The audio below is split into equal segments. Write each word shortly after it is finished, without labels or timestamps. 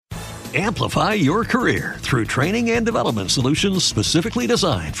Amplify your career through training and development solutions specifically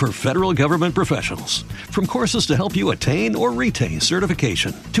designed for federal government professionals. From courses to help you attain or retain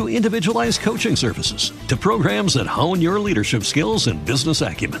certification, to individualized coaching services, to programs that hone your leadership skills and business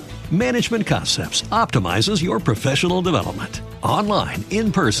acumen, Management Concepts optimizes your professional development. Online,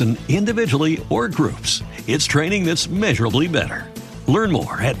 in person, individually, or groups, it's training that's measurably better. Learn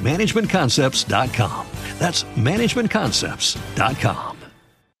more at managementconcepts.com. That's managementconcepts.com.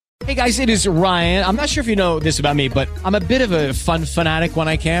 Hey guys, it is Ryan. I'm not sure if you know this about me, but I'm a bit of a fun fanatic when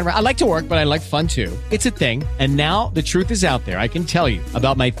I can. I like to work, but I like fun too. It's a thing. And now the truth is out there. I can tell you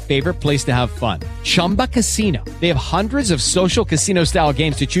about my favorite place to have fun. Chumba Casino. They have hundreds of social casino style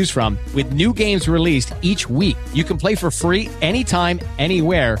games to choose from with new games released each week. You can play for free anytime,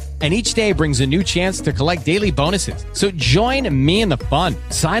 anywhere. And each day brings a new chance to collect daily bonuses. So join me in the fun.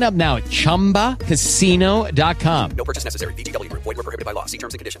 Sign up now at ChumbaCasino.com. No purchase necessary. VGW Group. Void where prohibited by law. See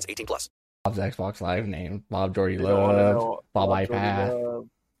terms and conditions. 18+. Bob's Xbox Live name. Bob Jordy Love. Bob iPath.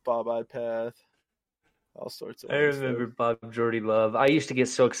 Bob iPath. All sorts of. I remember Bob Jordy Love. I used to get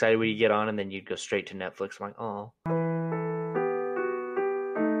so excited when you get on and then you'd go straight to Netflix. I'm like, oh.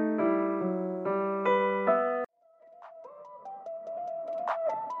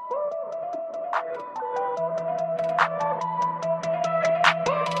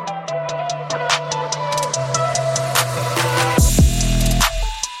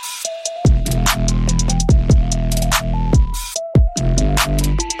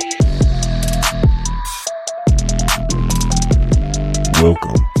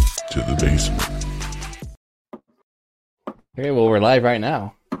 Welcome to the basement. Okay, well, we're live right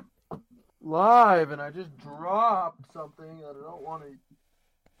now. Live, and I just dropped something that I don't want to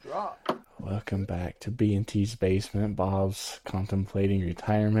drop. Welcome back to B&T's basement. Bob's contemplating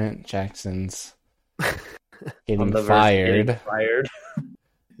retirement. Jackson's getting fired.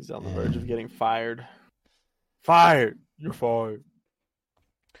 He's on the verge of getting fired. Fired! You're fired.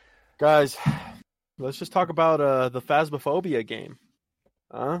 Guys, let's just talk about the Phasmophobia game.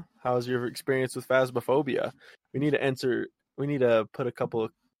 How's your experience with Phasmophobia? We need to put a couple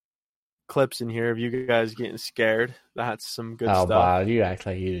of clips in here of you guys getting scared. That's some good stuff. Bob, you act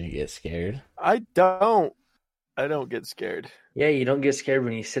like you didn't get scared. I don't get scared. Yeah, you don't get scared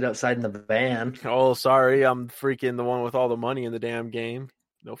when you sit outside in the van. Oh, sorry. I'm freaking the one with all the money in the damn game.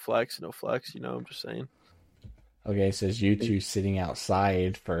 No flex. You know, I'm just saying. Okay, it says you two sitting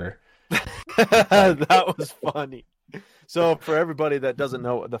outside for... That was funny. So for everybody that doesn't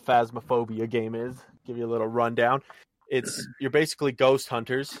know what the Phasmophobia game is, give you a little rundown. You're basically ghost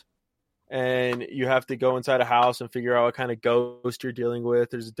hunters, and you have to go inside a house and figure out what kind of ghost you're dealing with.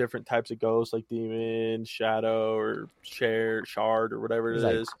 There's different types of ghosts, like demon, shadow, or shard, or whatever it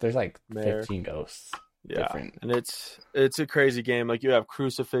is. There's like 15 ghosts. Yeah, different. And it's a crazy game. Like, you have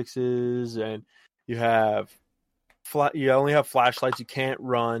crucifixes, and you have you only have flashlights. You can't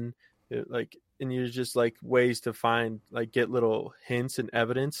run. And you're just like ways to find, like, get little hints and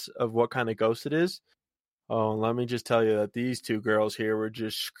evidence of what kind of ghost it is. Oh, let me just tell you that these two girls here were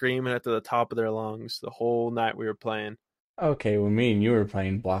just screaming at the top of their lungs the whole night we were playing. Okay, when me and you were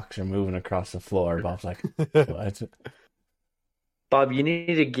playing, blocks are moving across the floor. Bob's like, what? Bob, you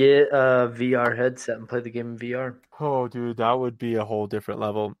need to get a VR headset and play the game in VR. Oh, dude, that would be a whole different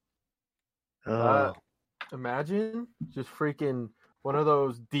level. Imagine just freaking one of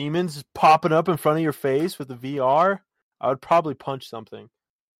those demons popping up in front of your face with the VR. I would probably punch something.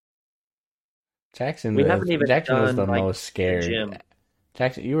 Jackson was the most scared. Gym.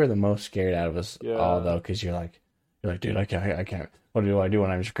 Jackson, you were the most scared out of us all, though, because you're like, dude, I can't. What do I do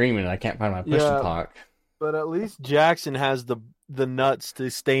when I'm screaming and I can't find my push to talk? But at least Jackson has the nuts to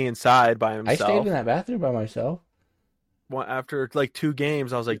stay inside by himself. I stayed in that bathroom by myself. After like 2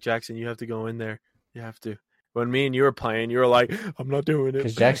 games, I was like, Jackson, you have to go in there. You have to. When me and you were playing, you were like, I'm not doing it.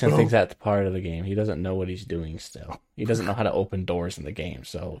 Because Jackson thinks that's part of the game. He doesn't know what he's doing still. He doesn't know how to open doors in the game.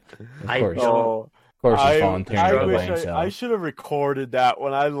 So, of course he's volunteering by himself. I should have recorded that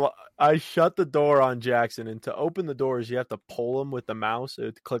when I shut the door on Jackson. And to open the doors, you have to pull him with the mouse. You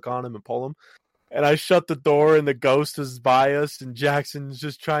have to click on him and pull him. And I shut the door, and the ghost is by us, and Jackson's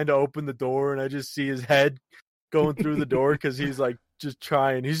just trying to open the door, and I just see his head going through the door because he's like just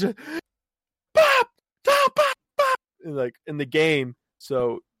trying. He's just bop, bop, bop, bop. And like in the game,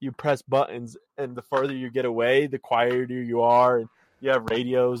 so you press buttons, and the further you get away, the quieter you are, and you have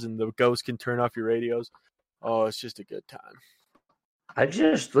radios, and the ghost can turn off your radios. Oh, it's just a good time.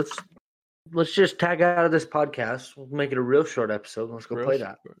 Let's just tag out of this podcast. We'll make it a real short episode. Let's go play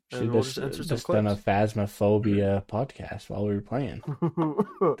that. Should we'll just done a Phasmophobia podcast while we were playing.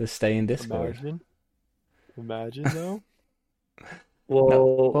 To stay in Discord. Imagine though.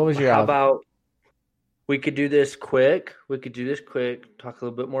 Well, what was your how about we could do this quick? Talk a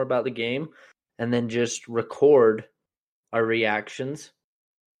little bit more about the game, and then just record our reactions,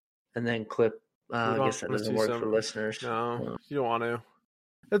 and then clip. I guess that doesn't work for listeners. No, you don't want to.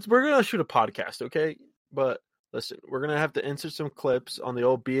 We're gonna shoot a podcast, okay? But listen, we're gonna have to insert some clips on the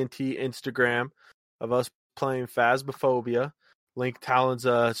old B&T Instagram of us playing Phasmophobia. Link Talon's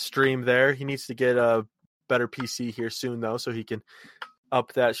stream there. He needs to get a better PC here soon, though, so he can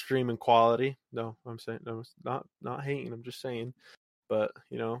up that streaming quality. No, I'm saying no, it's not hating. I'm just saying, but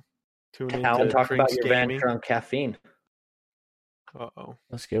tune in. Talon, talk about your venture on caffeine.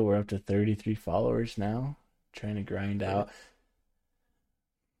 Let's go. We're up to 33 followers now. Trying to grind out.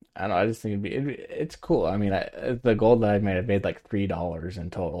 I don't know. I just think it's cool. I mean, the goal that I've made like $3 in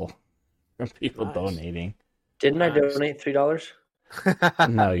total from people donating. Didn't I donate $3?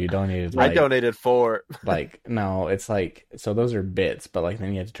 No, you donated. I donated $4. No, it's like, so those are bits, but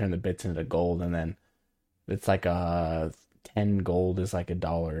then you have to turn the bits into gold, and then it's like 10 gold is like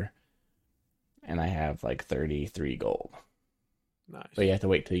 $1, and I have 33 gold. Nice. But you have to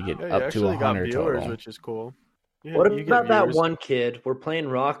wait till you get up to 100 total, which is cool. Yeah, what about that one kid? We're playing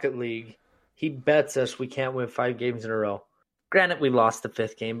Rocket League. He bets us we can't win 5 games in a row. Granted, we lost the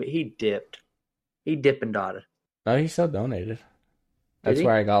 5th game, but he dipped. He dipped and dotted. No, he still donated. That's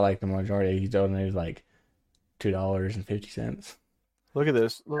where I got the majority. He donated $2.50. Look at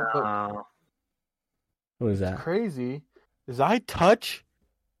this. Look. What was that? What's crazy is I touch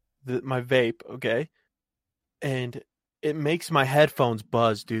my vape, okay, and it makes my headphones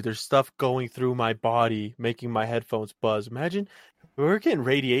buzz, dude. There's stuff going through my body making my headphones buzz. Imagine we're getting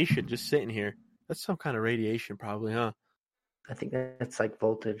radiation just sitting here. That's some kind of radiation, probably, huh? I think that's like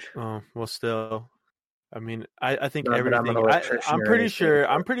voltage. Oh, well, still. I mean, I think everything. I'm pretty sure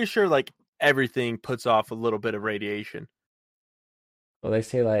everything puts off a little bit of radiation. Well, they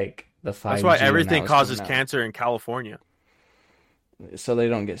say the 5G. That's why everything causes cancer in California. So they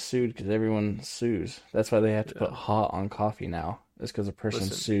don't get sued because everyone sues. That's why they have to put hot on coffee now. It's because a person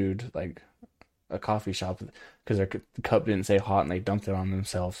sued a coffee shop because their cup didn't say hot and they dumped it on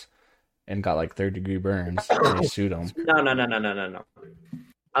themselves and got 3rd-degree burns. And they sued them. No.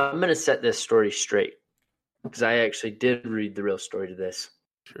 I'm going to set this story straight because I actually did read the real story to this.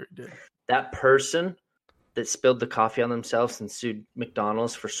 Sure did. That person that spilled the coffee on themselves and sued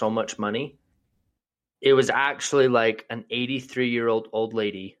McDonald's for so much money, it was actually an 83-year-old old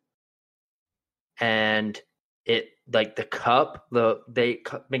lady, and the cup,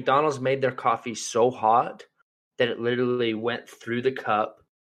 McDonald's made their coffee so hot that it literally went through the cup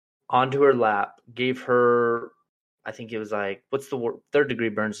onto her lap, gave her, I think it was what's the word? 3rd-degree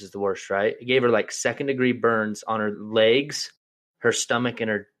burns is the worst, right? It gave her 2nd-degree burns on her legs, her stomach, and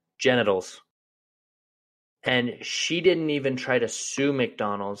her genitals. And she didn't even try to sue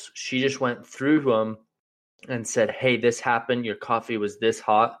McDonald's. She just went through them and said, hey, this happened. Your coffee was this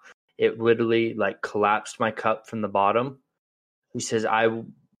hot. It literally collapsed my cup from the bottom. He says,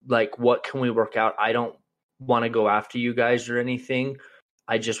 what can we work out? I don't want to go after you guys or anything.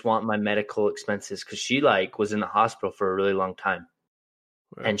 I just want my medical expenses. Cause she was in the hospital for a really long time.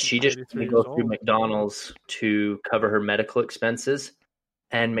 Well, and she just had to go through McDonald's to cover her medical expenses.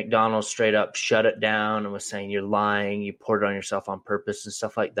 And McDonald's straight up shut it down and was saying, you're lying. You poured it on yourself on purpose and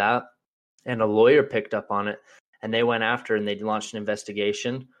stuff like that. And a lawyer picked up on it, and they went after and they launched an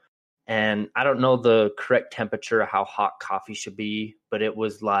investigation. And I don't know the correct temperature of how hot coffee should be, but it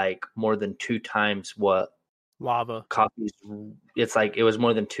was more than 2 times what lava coffee's. It's it was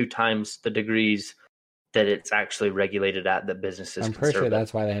more than 2 times the degrees that it's actually regulated at that businesses. I'm pretty sure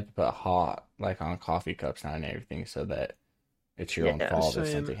that's why they have to put hot on coffee cups now and everything, so that it's your own fault if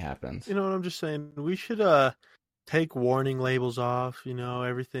something happens. You know what I'm just saying? We should take warning labels off,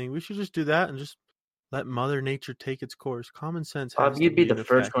 everything. We should just do that and just let Mother Nature take its course. Common sense. You'd be the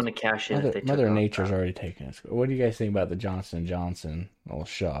first one to cash in. Mother Nature's already taken its course. What do you guys think about the Johnson & Johnson little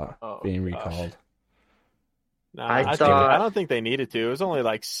shot being recalled? No, I don't think they needed to. It was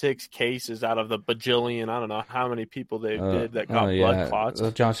only 6 cases out of the bajillion. I don't know how many people they did that got blood clots.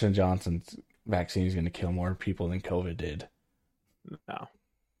 The Johnson & Johnson's vaccine is going to kill more people than COVID did. No.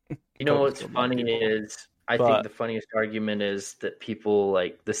 You know what's funny is I think the funniest argument is that people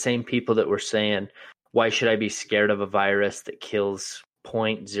the same people that were saying, why should I be scared of a virus that kills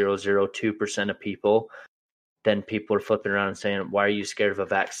 0.002% of people? Then people are flipping around and saying, why are you scared of a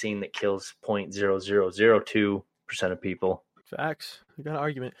vaccine that kills 0.0002% of people? Facts. You got an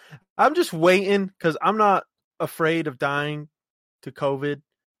argument. I'm just waiting because I'm not afraid of dying to COVID.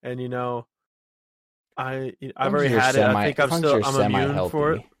 And, I've already had it. I think I'm immune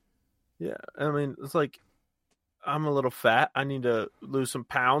for it. Yeah. I mean, it's I'm a little fat. I need to lose some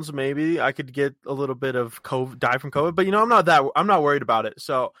pounds. Maybe I could get a little bit of COVID, die from COVID. But I'm not worried about it.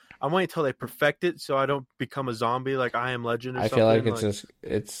 So I'm waiting until they perfect it, so I don't become a zombie like I Am Legend. Or I something. feel like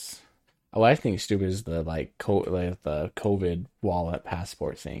it's. What I think is stupid is the the COVID wallet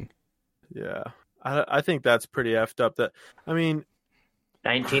passport thing. Yeah, I think that's pretty effed up.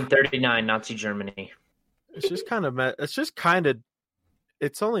 1939, Nazi Germany. It's just kind of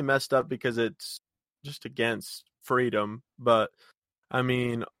it's only messed up because it's just against freedom, but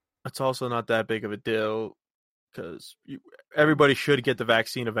it's also not that big of a deal because everybody should get the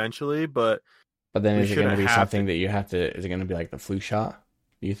vaccine eventually, but then is it going to be something that you have to? Is it going to be like the flu shot?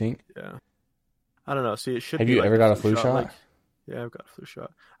 Do you think? Yeah, I don't know. See, it should. Have be you like ever got a flu shot? Like, yeah, I've got a flu shot.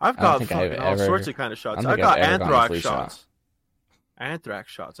 I've got all sorts of kind of shots. I got anthrax shots.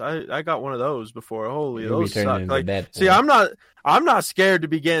 Anthrax shots. I got one of those before. Holy, those suck. See, I'm not scared to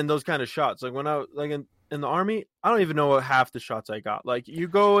be getting those kind of shots. Like when I in the army, I don't even know what half the shots I got. Like you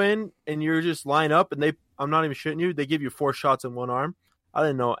go in and you're just line up, and I'm not even shitting you. They give you 4 shots in one arm. I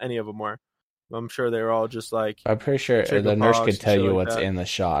didn't know any of them were. I'm sure they were all just like. I'm pretty sure the nurse could tell you what's in the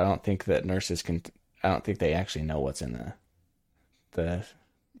shot. I don't think that nurses can. I don't think they actually know what's in the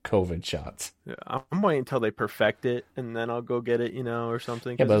COVID shots. Yeah, I'm waiting until they perfect it, and then I'll go get it, or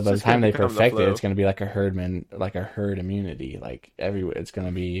something. Yeah, but by the time they perfect it, it's going to be like a herd immunity. Like it's going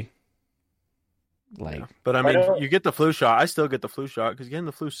to be like. Yeah. But you get the flu shot. I still get the flu shot because getting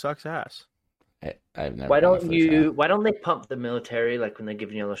the flu sucks ass. I've never. Why don't they pump the military like when they're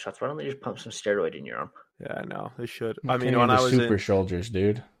giving you those shots? Why don't they just pump some steroid in your arm? Yeah, I know they should. When I was super soldiers,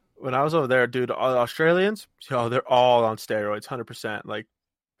 dude. When I was over there, dude, Australians, they're all on steroids, 100%. Like,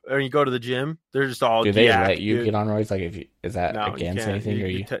 or you go to the gym, they're just all. Do they let you get on roids? Like, is that against anything?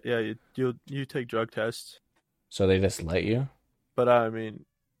 You take drug tests. So they just let you. But or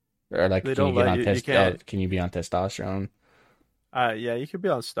like, they can you get on test? Can you be on testosterone? Yeah, you could be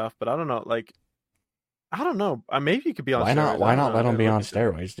on stuff, but I don't know. Like, I don't know. Maybe you could be on. Why not let them be on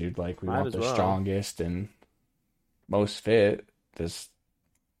steroids, dude? Like, we want the strongest and most fit. Because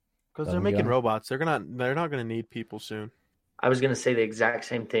they're making robots. They're not going to need people soon. I was going to say the exact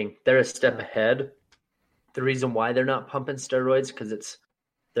same thing. They're a step ahead. The reason why they're not pumping steroids because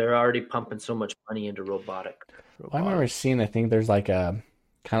they're already pumping so much money into robotic. I remember seeing. I think there's like a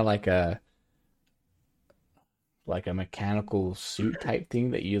kind of like a mechanical suit type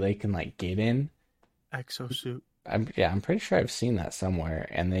thing that they can like get in. Exosuit. I'm pretty sure I've seen that somewhere,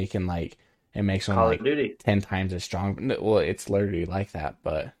 and they can it makes them Call of Duty 10 times as strong. Well, it's literally like that,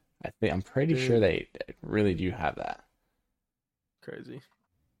 but I'm pretty sure they really do have that. Crazy.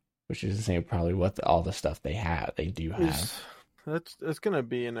 Which is the same, probably what all the stuff they do have. It's gonna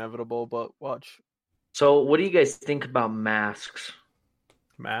be inevitable, but watch. So, what do you guys think about masks?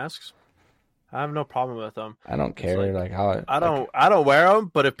 Masks? I have no problem with them. I don't care. I don't wear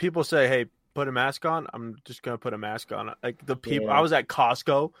them, but if people say, "Hey, put a mask on," I'm just gonna put a mask on. Like the people, I was at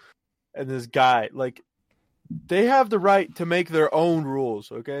Costco, and this guy, they have the right to make their own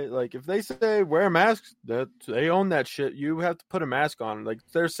rules. Okay, like if they say wear masks, they own that shit. You have to put a mask on. Like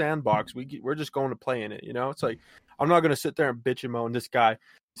it's their sandbox. We're just going to play in it. It's like I'm not gonna sit there and bitch and moan. This guy,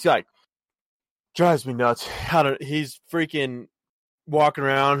 he's like drives me nuts. He's freaking walking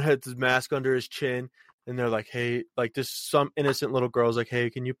around, has his mask under his chin. And they're like, hey, like this some innocent little girl's like, hey,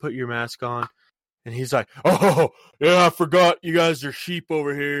 can you put your mask on? And he's like, oh, yeah, I forgot you guys are sheep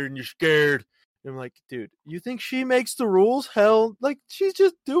over here and you're scared. And I'm like, dude, you think she makes the rules? Hell, like she's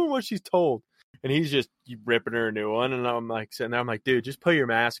just doing what she's told. And he's just ripping her a new one. And I'm like, sitting there, I'm like, dude, just put your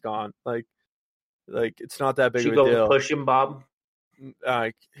mask on. Like it's not that big of a deal. She go push him, Bob?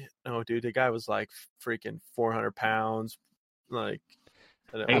 No, dude, the guy was like freaking 400 pounds. Like,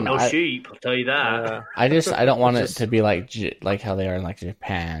 ain't no sheep, I'll tell you that. I don't want it to be like how they are in like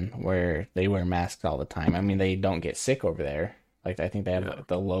Japan, where they wear masks all the time. I mean, they don't get sick over there. Like I think they have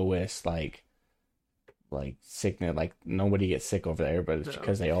the lowest like sickness. Like nobody gets sick over there, but it's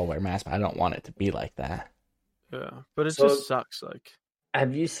because they all wear masks. But I don't want it to be like that. Yeah, but it just sucks. Like,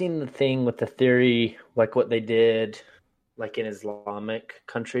 have you seen the thing with the theory, like what they did, like in Islamic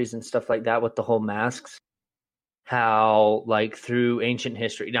countries and stuff like that, with the whole masks? How, like, through ancient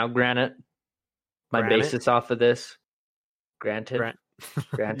history. Now, granted, my basis off of this. Granted.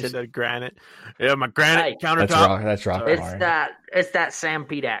 You said granite. Yeah, my granite countertop. That's rock. It's that Sam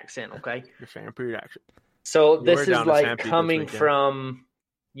Pete accent, okay? Your Sam Pete accent. So this is like coming from,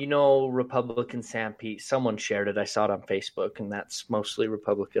 Republican Sam Pete. Someone shared it. I saw it on Facebook, and that's mostly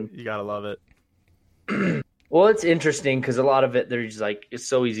Republican. You gotta love it. Well, it's interesting because a lot of it, there's like, it's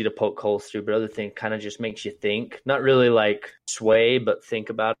so easy to poke holes through, but other thing kind of just makes you think. Not really like sway, but think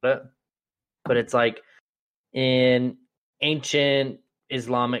about it. But it's like in ancient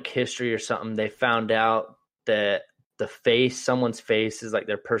Islamic history or something, they found out that someone's face is like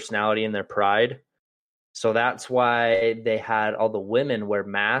their personality and their pride. So that's why they had all the women wear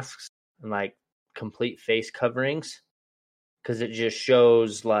masks and like complete face coverings, because it just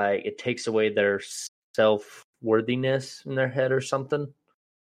shows like it takes away their self-worthiness in their head or something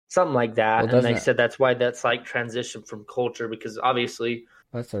like that. Well, and they said that's why that's like transition from culture, because obviously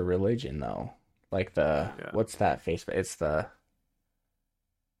that's a religion though. Like what's that face? It's the,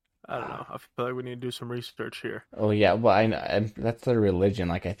 I don't know. I feel like we need to do some research here. oh yeah, well I that's their religion.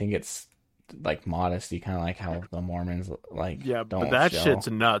 Like I think it's like modesty, kind of like how the Mormons like. Yeah, don't but that show. shit's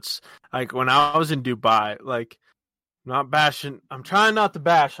nuts. Like when I was in Dubai, like not bashing. I'm trying not to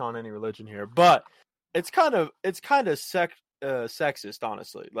bash on any religion here, but it's kind of sexist,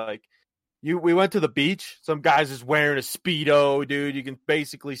 honestly. Like we went to the beach. Some guy's just wearing a Speedo, dude. You can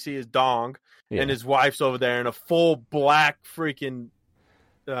basically see his dong, and his wife's over there in a full black freaking.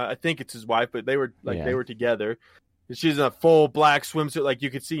 I think it's his wife, but they were they were together. And she's in a full black swimsuit, like you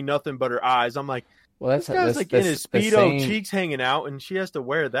could see nothing but her eyes. I'm like, well, this guy's like in his Speedo, cheeks hanging out, and she has to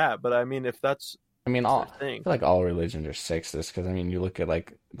wear that. But I mean, if that's, I feel like all religions are sexist, because I mean, you look at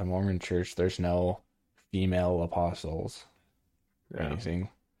like the Mormon Church, there's no female apostles or anything.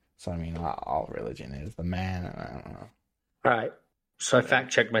 So I mean, all religion is the man. I don't know. All right, so I fact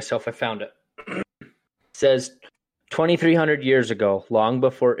checked myself. I found it. It says 2,300 years ago, long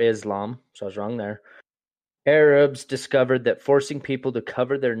before Islam. So I was wrong there. Arabs discovered that forcing people to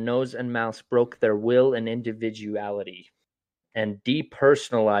cover their nose and mouths broke their will and individuality and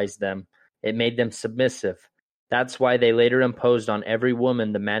depersonalized them. It made them submissive. That's why they later imposed on every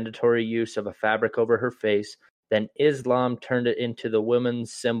woman the mandatory use of a fabric over her face. Then Islam turned it into the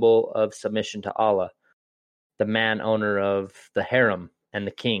woman's symbol of submission to Allah, the man owner of the harem and the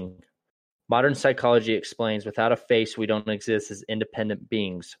king. Modern psychology explains, without a face, we don't exist as independent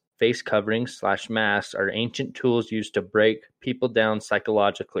beings. Face coverings / masks are ancient tools used to break people down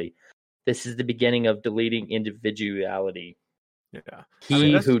psychologically. This is the beginning of deleting individuality. Yeah.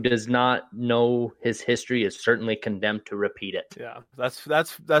 He who does not know his history is certainly condemned to repeat it. Yeah, that's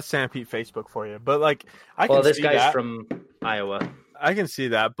Sam Pete Facebook for you. But like, I can this see guy's that. from Iowa. I can see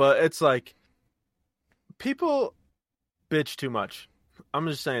that, but it's like people bitch too much. I'm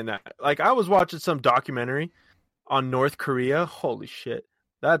just saying that. Like, I was watching some documentary on North Korea. Holy shit.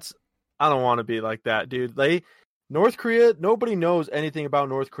 I don't want to be like that, dude. North Korea, nobody knows anything about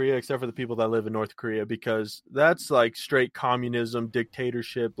North Korea except for the people that live in North Korea, because that's like straight communism,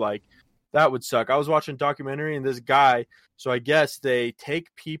 dictatorship. Like, that would suck. I was watching a documentary, and this guy, so I guess they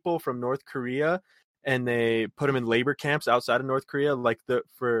take people from North Korea and they put them in labor camps outside of North Korea. Like,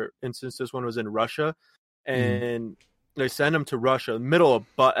 for instance, this one was in Russia, and they send them to Russia, middle of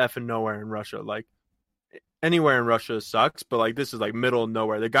butt effing nowhere in Russia. Like, anywhere in Russia sucks, but like this is like middle of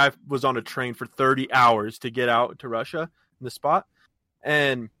nowhere. The guy was on a train for 30 hours to get out to Russia in the spot,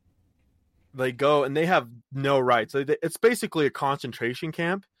 and they go and they have no rights. It's basically a concentration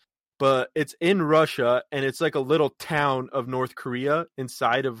camp, but it's in Russia, and it's like a little town of North Korea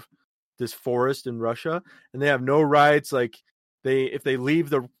inside of this forest in Russia, and they have no rights. Like, if they leave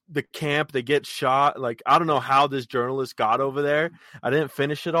the camp, they get shot. Like, I don't know how this journalist got over there. I didn't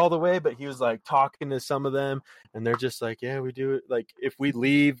finish it all the way, but he was like talking to some of them, and they're just like, yeah, we do it. Like, if we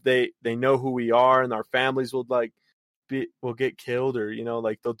leave, they know who we are, and our families will will get killed, or, you know,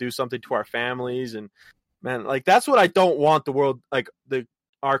 like they'll do something to our families. And man, like, that's what I don't want the world, like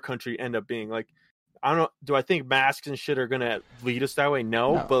our country, end up being. Like, I don't know. Do I think masks and shit are going to lead us that way?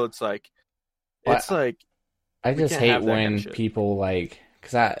 No, but it's like, I just hate when people like,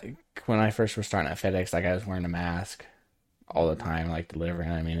 because when I first was starting at FedEx, like I was wearing a mask all the time, like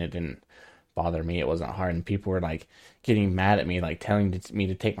delivering. I mean, it didn't bother me. It wasn't hard. And people were like getting mad at me, like telling me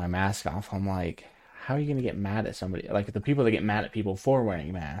to take my mask off. I'm like, how are you going to get mad at somebody? Like, the people that get mad at people for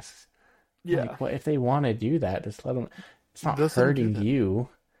wearing masks. Yeah. Like, well, if they want to do that, just let them. It's not hurting you.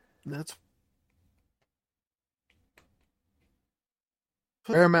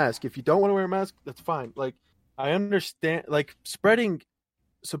 Wear a mask. If you don't want to wear a mask, that's fine. Like, I understand, like, spreading,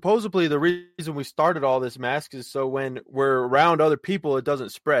 supposedly the reason we started all this mask is so when we're around other people, it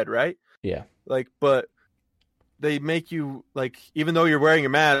doesn't spread, right? Yeah. Like, but they make you, like, even though you're wearing a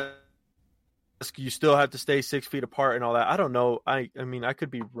mask, you still have to stay 6 feet apart and all that. I don't know. I mean, I could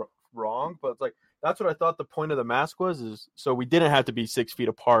be wrong, but it's like, that's what I thought the point of the mask was, is so we didn't have to be 6 feet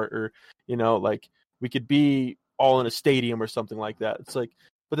apart, or, you know, like, we could be all in a stadium or something like that. It's like,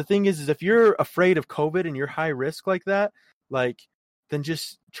 but the thing is if you're afraid of COVID and you're high risk like that, like, then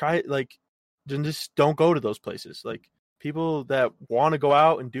just then just don't go to those places. Like, people that want to go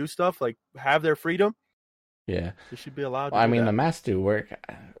out and do stuff, like, have their freedom, Yeah. They should be allowed to Well, I do mean, that. the masks do work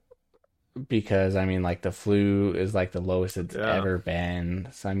because, I mean, like the flu is like the lowest it's Yeah. ever been.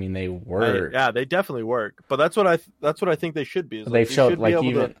 So, I mean, they work. Yeah, they definitely work. But that's what I think they should be. Is They've you showed, should be like, able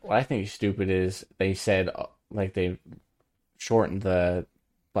even to, what I think is stupid is they said, like, they shortened the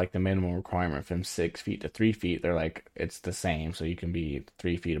minimum requirement from 6 feet to 3 feet. They're like, it's the same, so you can be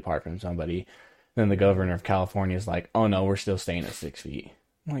 3 feet apart from somebody. Then the governor of California is like, oh no, we're still staying at 6 feet.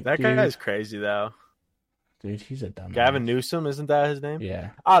 I'm like, that dude, guy's crazy though. dude, he's a dumb Gavin Newsom, isn't that his name? Yeah.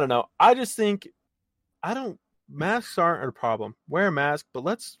 I don't know. I just think masks aren't a problem. Wear a mask, but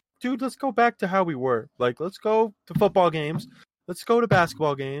let's go back to how we were. Like, let's go to football games. Let's go to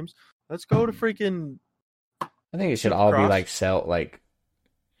basketball games. Let's go to freaking. I think it should all be Supercross. like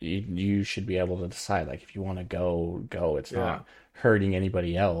you should be able to decide, like, if you want to go. It's Yeah. not hurting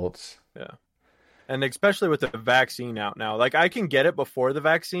anybody else. Yeah. And especially with the vaccine out now. Like, I can get it before the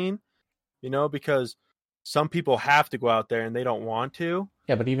vaccine, because some people have to go out there and they don't want to.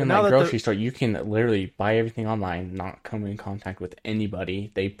 Yeah, but even But now like that grocery store, you can literally buy everything online, not come in contact with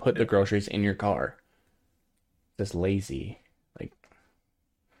anybody. They put the groceries in your car. Just lazy. Like,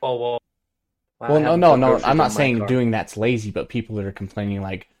 Oh well. well, no. I'm not saying doing that's lazy, but people that are complaining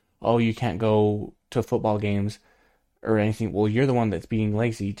like, oh, you can't go to football games or anything. Well, you're the one that's being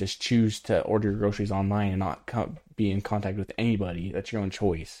lazy. Just choose to order your groceries online and not be in contact with anybody. That's your own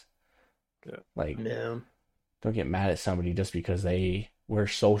choice. Yeah. Like, Yeah. don't get mad at somebody just because we're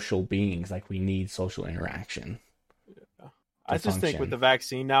social beings. Like, we need social interaction. I just think with the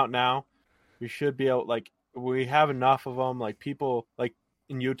vaccine out now, we should be able, like, we have enough of them. Like, people, like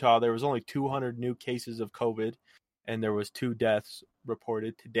in Utah, there was only 200 new cases of COVID, and there was 2 deaths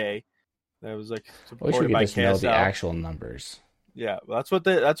reported today. That was like I wish we reported could by just know the KSL. actual numbers. Yeah, well, that's what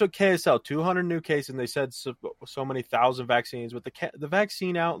KSL 200 new cases, and they said so many thousand vaccines. With the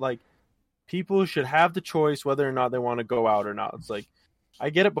vaccine out, like, people should have the choice whether or not they want to go out or not. It's like, I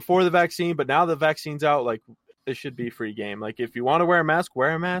get it before the vaccine, but now the vaccine's out, like, it should be free game. Like, if you want to wear a mask,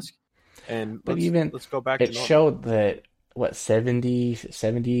 wear a mask. And But let's go back to it normal. showed that 70%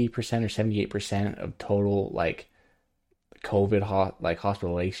 or 78% of total like COVID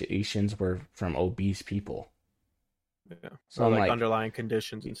hospitalizations were from obese people. Yeah. So Or I'm like like, underlying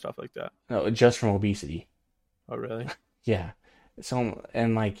conditions and stuff like that. no, just from obesity. Oh, really? Yeah. So,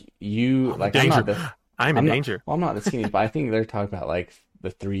 and like you, like danger. I'm in not- danger. Well, I'm not the skinniest, but I think they're talking about like the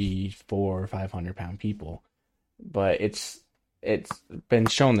 300, 400, 500 pound people. But it's been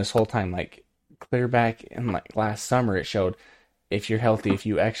shown this whole time, like clear back in like last summer, it showed if you're healthy, if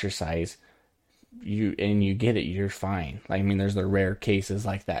you exercise, you get it, you're fine. Like, I mean, there's the rare cases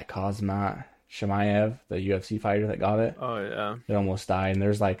like that Kazmat Shemaev, the UFC fighter that got it. Oh, yeah. It almost died. And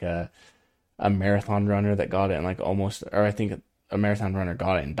there's like a marathon runner that got it and like almost, or I think a marathon runner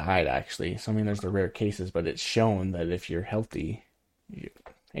got it and died actually. So I mean, there's the rare cases, but it's shown that if you're healthy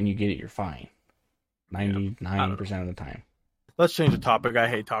and you get it, you're fine. 99% of the time. Let's change the topic. I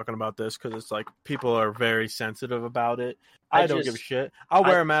hate talking about this because it's like people are very sensitive about it. I don't give a shit. I'll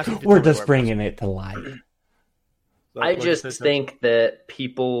wear a mask. if you We're tell me to just wear a bringing it to light. mask. I just think that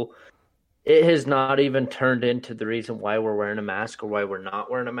it has not even turned into the reason why we're wearing a mask or why we're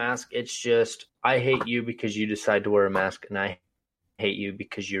not wearing a mask. It's just, I hate you because you decide to wear a mask, and I hate you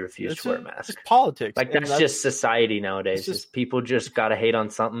because you refuse to wear a mask. It's politics. Like, and that's just society nowadays. it's Is people just got to hate on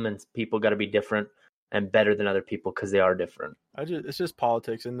something, and people got to be different and better than other people because they are different. It's just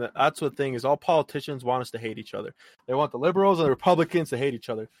politics, and that's what thing is. All politicians want us to hate each other. They want the liberals and the Republicans to hate each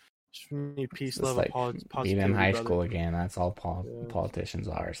other. Just need peace, It's love, like and positivity. being in high brother. school again. That's all Yeah. politicians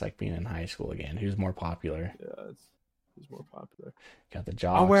are. It's like being in high school again. Who's more popular? Yeah, it's more popular. Got the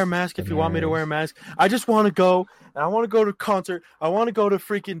jobs. I'll wear a mask the if you want me to nerds. wear a mask. I just want to go, and I want to go to a concert. I want to go to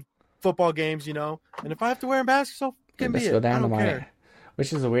freaking football games, And if I have to wear a mask, so can Just be go it. I down to don't care.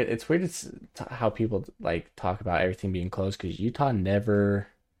 which is weird. It's weird. It's how people like talk about everything being closed because Utah never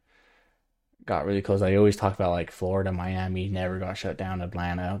got really closed. I always talk about like Florida, Miami never got shut down.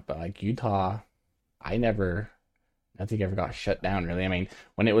 Atlanta, but like Utah, nothing ever got shut down really. I mean,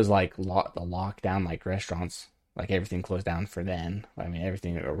 when it was like the lockdown, like restaurants, like everything closed down for then. I mean,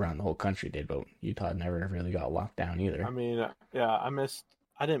 everything around the whole country did, but Utah never really got locked down either. I mean, yeah,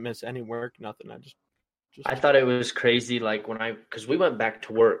 I didn't miss any work, nothing. I thought it was crazy, like because we went back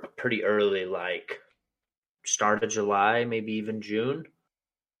to work pretty early, like start of July, maybe even June.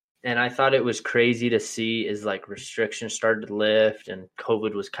 And I thought it was crazy to see is like restrictions started to lift and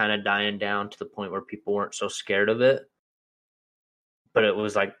COVID was kind of dying down to the point where people weren't so scared of it. But it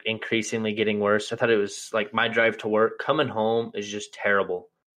was like increasingly getting worse. I thought it was like my drive to work, coming home is just terrible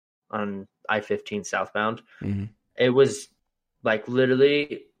on I-15 southbound. Mhm. It was like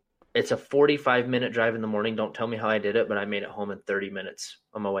literally It's a 45-minute drive in the morning. Don't tell me how I did it, but I made it home in 30 minutes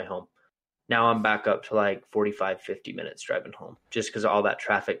on my way home. Now I'm back up to like 45, 50 minutes driving home just because of all that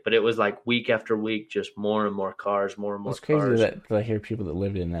traffic. But it was like week after week, just more and more cars, more and more It's crazy cars. that I hear people that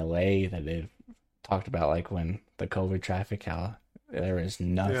lived in LA that they've talked about like when the COVID traffic, how there was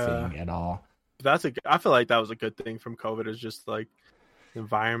nothing at all. I feel like that was a good thing from COVID. Is just like the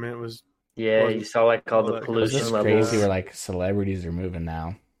environment was. Yeah, you saw like all the It's pollution It's just levels. crazy where like celebrities are moving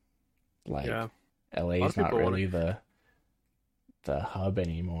now. Like Yeah. LA lot is of not people really the hub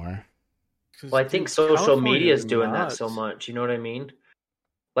anymore. Well, I think Dude, social California media is doing that nuts. so much. You know what I mean?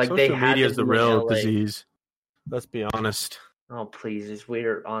 Like Social they had media to is the do in real LA. disease. Let's be honest. Oh, please.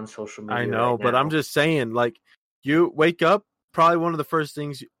 We're on social media. I know, right but now. I'm just saying, like, you wake up, probably one of the first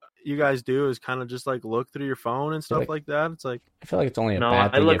things you guys do is kind of just like look through your phone and stuff like that. It's like, I feel like it's only a No,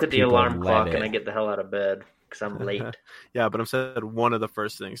 bad I thing look if at the people alarm let clock it. and I get the hell out of bed because I'm late. yeah, but I'm saying one of the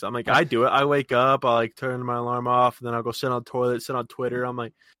first things. I'm like, I do it. I wake up, I like turn my alarm off, and then I'll go sit on the toilet, sit on Twitter. I'm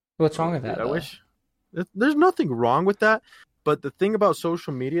like, What's wrong with dude, that? I though? wish there's nothing wrong with that. But the thing about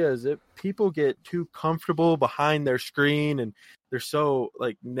social media is that people get too comfortable behind their screen and they're so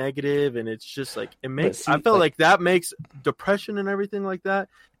like negative, and it's just like it makes. see, I feel like- like that makes depression and everything like that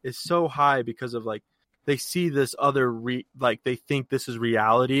is so high because of like they see this other like they think this is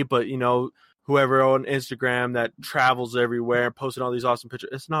reality, but you know whoever on Instagram that travels everywhere and posting all these awesome pictures,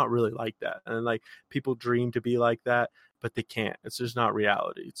 it's not really like that. And like people dream to be like that, but they can't. It's just not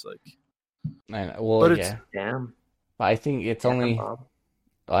reality. It's like, I know. Well, But it's- yeah. Damn. But I think it's Damn, only. Bob.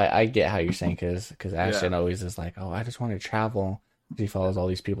 I get how you're saying because Ashton Yeah. always is like, oh, I just want to travel. He follows all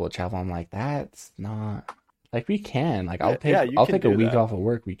these people that travel. I'm like, that's not like we can. Like I'll Yeah, you I'll can take a do week that. off of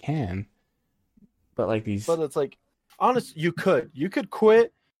work. We can. But like these, but it's like, honest, you could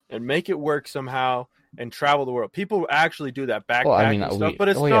quit and make it work somehow and travel the world. People actually do that backpacking well, I mean, stuff, but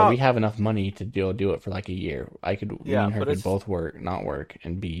it's yeah, not. we have enough money to do it for like a year. Me and her but could it's- both not work,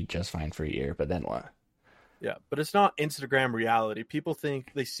 and be just fine for a year. But then what? Yeah, but it's not Instagram reality. People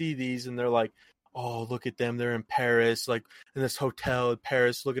think they see these and they're like, oh, look at them. They're in Paris, like in this hotel in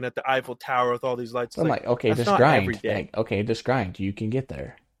Paris, looking at the Eiffel Tower with all these lights. I'm like, okay, that's just not grind. every day. Like, okay, just grind. You can get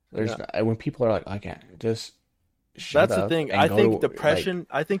there. There's when people are like, I can't just. Shut That's the up thing. and I go think to, depression.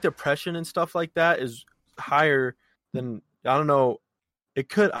 I think depression and stuff like that is higher than I don't know. It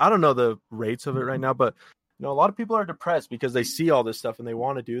could. I don't know the rates of it right now, but you know, a lot of people are depressed because they see all this stuff and they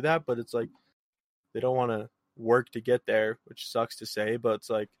want to do that, but it's like they don't want to work to get there, which sucks to say. But it's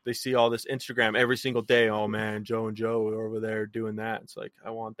like they see all this Instagram every single day. Oh man, Joe and Joe are over there doing that. It's like I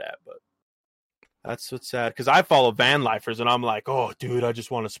want that, but that's what's sad because I follow van lifers and I'm like, oh dude, I just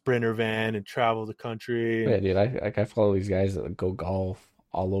want a Sprinter van and travel the country. Yeah, dude, I follow these guys that go golf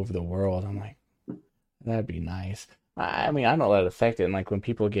all over the world. I'm like, that'd be nice. I mean, I don't let it affect it. And like when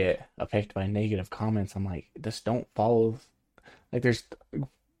people get affected by negative comments, I'm like, just don't follow. Like, there's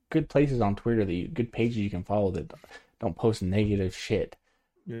good places on Twitter good pages you can follow that don't post negative shit.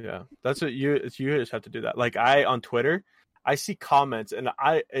 Yeah, that's what you just have to do that. Like on Twitter, I see comments and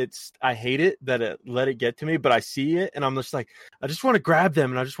I hate it that it let it get to me, but I see it and I'm just like, I just want to grab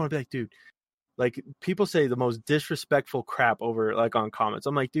them and I just want to be like, dude, like people say the most disrespectful crap over like on comments.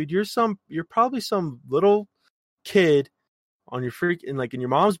 I'm like, dude, you're probably some little kid on your in your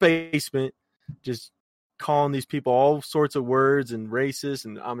mom's basement, just calling these people all sorts of words and racist.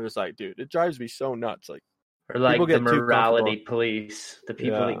 And I'm just like, dude, it drives me so nuts. Like, Or like people the get too morality comfortable. police, the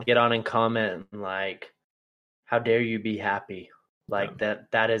people Yeah. that get on and comment and like, how dare you be happy? Like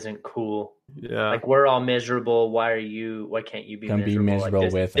that isn't cool. yeah, Like we're all miserable. Why can't you be Come be miserable? miserable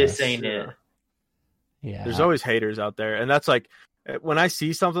like, with this us. ain't Yeah. it. Yeah. there's always haters out there, and that's like when I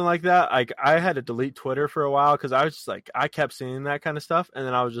see something like that, like I had to delete Twitter for a while because I was just like I kept seeing that kind of stuff, and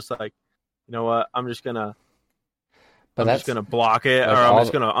then I was just like, you know what, I'm just gonna block it, like or I'm all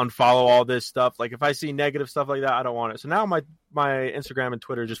just gonna unfollow all this stuff. Like if I see negative stuff like that, I don't want it. So now my Instagram and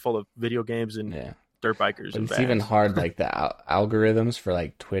Twitter are just full of video games and yeah. dirt bikers. But And it's even vans. hard, like the algorithms for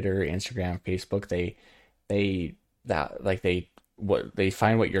like Twitter, Instagram, Facebook. They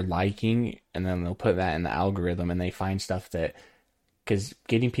find what you're liking, and then they'll put that in the algorithm, and they find stuff that, because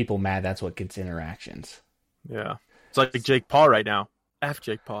getting people mad, that's what gets interactions. Yeah, it's like Jake Paul right now. F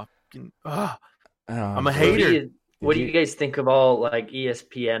Jake Paul. I'm a What hater. do you guys think of all like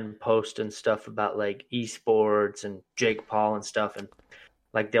ESPN post and stuff about like esports and Jake Paul and stuff, and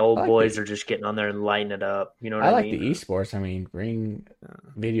like the old I like boys the- are just getting on there and lighting it up? You know what I I like mean? the esports. I mean, bring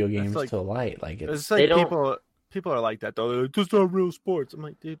video games like- to light. Like It's it's like don't- people are like that though. They're like, this is not real sports. I'm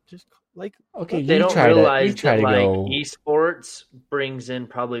like, dude, just like okay. They You don't try realize to that like go. esports brings in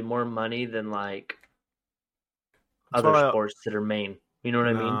probably more money than like That's other why sports that are main. You know what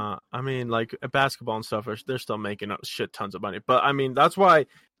I mean? I mean, like basketball and stuff, they're still making shit tons of money. But I mean, that's why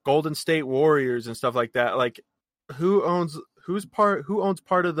Golden State Warriors and stuff like that. Like, who owns part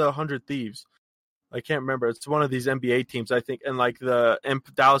of the 100 Thieves? I can't remember. It's one of these NBA teams, I think, and like the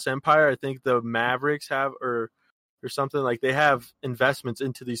Dallas Empire. I think the Mavericks have or something, like they have investments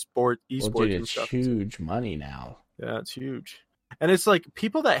into these esports dude, and it's stuff. huge money now. Yeah, it's huge. And it's like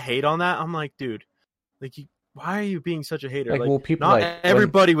people that hate on that. I'm like, dude, like, why are you being such a hater? Like, well, people not like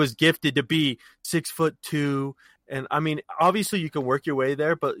everybody was gifted to be 6'2", and I mean, obviously you can work your way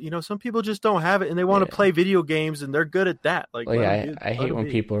there, but you know, some people just don't have it, and they want to play video games, and they're good at that. Like, I hate when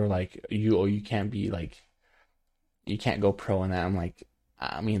people are like, you can't be like, you can't go pro in that. I'm like,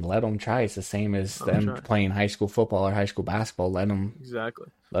 I mean, let them try. It's the same as them playing high school football or high school basketball. Let them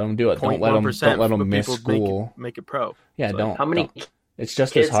do it. Don't let them miss school. Make it pro. Yeah, so, how many? It's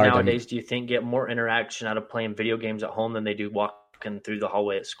just kids as hard nowadays. Do you think get more interaction out of playing video games at home than they do walking through the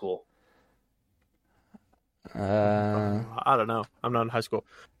hallway at school? I don't know. I'm not in high school.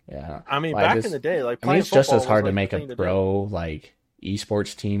 Yeah, I mean, back in the day, like, I mean, it's just as hard to make a pro like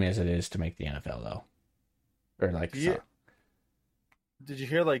esports team as it is to make the NFL, though. Or like, did you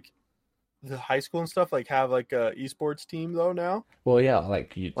hear like the high school and stuff like have like a esports team though now? Well, yeah,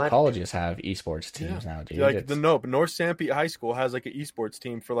 like colleges have esports teams now, dude. Like but North Sanpete High School has like an esports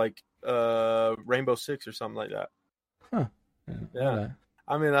team for like Rainbow Six or something like that. Huh. Yeah.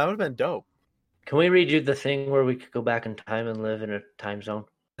 I mean, that would have been dope. Can we redo the thing where we could go back in time and live in a time zone?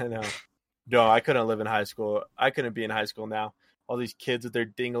 I know. No, I couldn't live in high school. I couldn't be in high school now. All these kids with their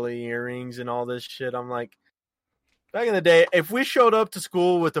dingly earrings and all this shit. I'm like, back in the day, if we showed up to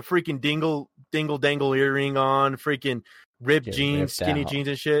school with a freaking dingle dangle earring on, freaking ripped jeans, skinny jeans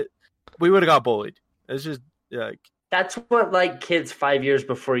and shit, we would have got bullied. It's just like, that's what like kids 5 years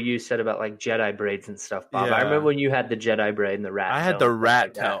before you said about like Jedi braids and stuff, Bob. Yeah. I remember when you had the Jedi braid and the rat. I had the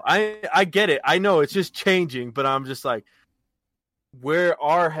rat tail. I get it. I know it's just changing, but I'm just like, where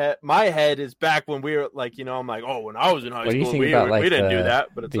my head is back when we were like, you know, I'm like, oh, when I was in high school, we didn't do that.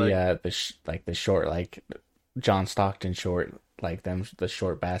 But it's the short, like John Stockton short, like the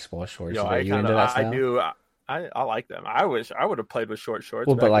short basketball shorts. Yo, I like them. I wish I would have played with short shorts.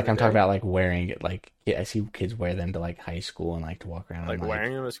 Well, but like I'm talking about like wearing it. Like, yeah, I see kids wear them to like high school and like to walk around. Like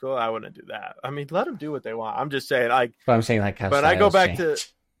wearing them at school, I wouldn't do that. I mean, let them do what they want. I'm just saying, like. But I'm saying like how. But I go back to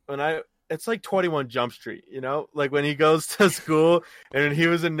when it's like 21 Jump Street, you know, like when he goes to school and he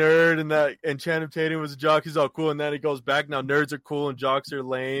was a nerd and Channing Tatum was a jock. He's all cool, and then he goes back. Now nerds are cool and jocks are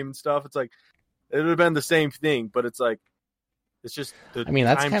lame and stuff. It's like it would have been the same thing, but it's like. It's just. I mean,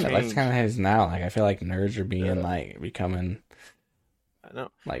 that's kind of his now. Like, I feel like nerds are being like becoming. I know,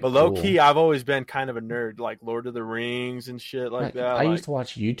 like, but low key, I've always been kind of a nerd, like Lord of the Rings and shit like that. I used to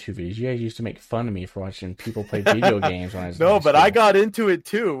watch YouTube videos. You guys used to make fun of me for watching people play video games when I was. No, but I got into it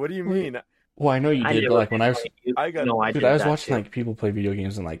too. What do you mean? Well, I know you did, but like when I was, I was watching like people play video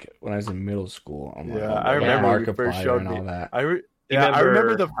games and like when I was in middle school. I remember when you first showed me all that. I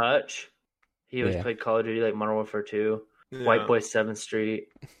remember the Hutch. He always played Call of Duty, like Modern Warfare 2. Yeah. White Boy 7th Street.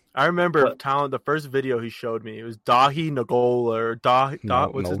 I remember the first video he showed me. It was Dahi Nagola or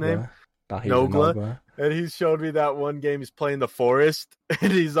what's his name? Nogla. And he showed me that one game he's playing the forest,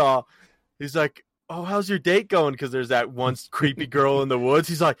 and he's like, "Oh, how's your date going?" Because there's that one creepy girl in the woods.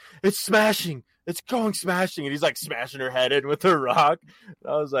 He's like, "It's smashing. It's going smashing," and he's like smashing her head in with a rock.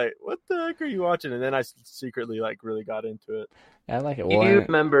 And I was like, "What the heck are you watching?" And then I secretly like really got into it. I like it. Do you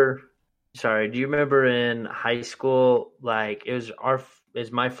remember? Sorry, do you remember in high school, like it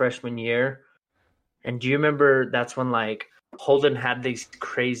was my freshman year, and do you remember that's when like Holden had these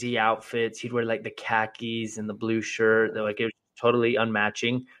crazy outfits? He'd wear like the khakis and the blue shirt, that like it was totally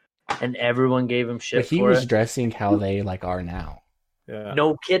unmatching, and everyone gave him shit. But he was dressing how they like are now. Yeah.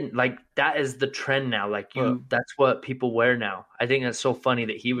 No kidding, like that is the trend now. Like that's what people wear now. I think that's so funny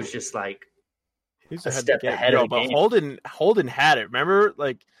that he was just like he's a step ahead of the game. Holden had it. Remember,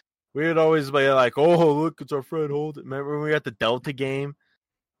 like. We would always be like, "Oh, look, it's our friend Holden." Remember when we were at the Delta game,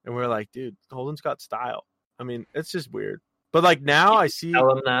 and we were like, "Dude, Holden's got style." I mean, it's just weird. But like now, I see. Tell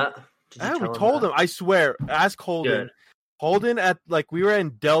him that. We told him. I swear. Ask Holden. Good. Holden at like we were in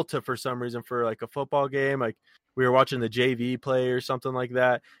Delta for some reason for like a football game. Like we were watching the JV play or something like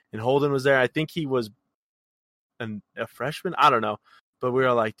that, and Holden was there. I think he was a freshman. I don't know, but we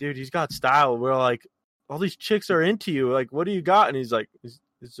were like, "Dude, he's got style." We were like, "All these chicks are into you. Like, what do you got?" And he's like.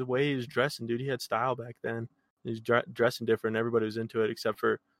 It's the way he was dressing, dude. He had style back then. He was dressing different. Everybody was into it except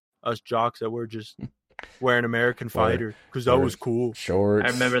for us jocks that were just wearing American Fighter because that was cool. Shorts.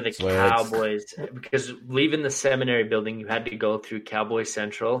 I remember the Cowboys because leaving the seminary building, you had to go through Cowboy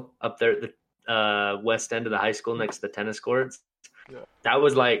Central up there at the west end of the high school next to the tennis courts. That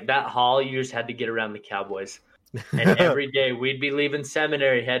was like that hall. You just had to get around the Cowboys, and every day we'd be leaving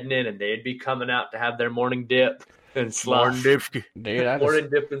seminary heading in, and they'd be coming out to have their morning dip and sluff. Dude, Morning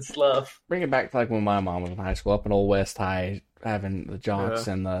dip and sluff. bring it back to like when my mom was in high school, up in Old West High, having the jocks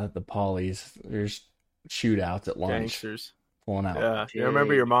and the pollies. There's shootouts at lunch, Gangsters. pulling out. Yeah, I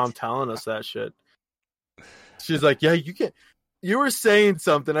remember your mom telling us that shit. She's like, "Yeah, you can't." You were saying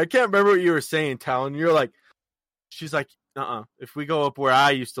something. I can't remember what you were saying, Talon. You're like, she's like, if we go up where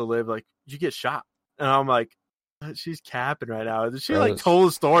I used to live, like, you get shot. And I'm like, she's capping right now. She like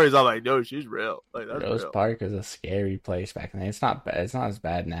told stories. I'm like, no, she's real. Like, that's Rose real. Park is a scary place back in the day. It's not bad. It's not as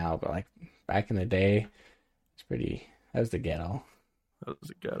bad now, but like back in the day, it's pretty. That was the ghetto. That was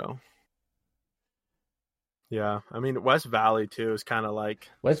a ghetto. Yeah, I mean West Valley too is kind of like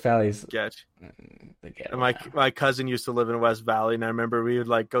West Valley's sketch. the ghetto. And my cousin used to live in West Valley, and I remember we would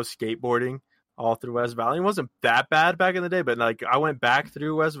like go skateboarding all through West Valley. It wasn't that bad back in the day, but like I went back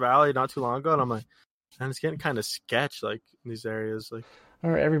through West Valley not too long ago, and I'm like, man, it's getting kind of sketch like in these areas. Like,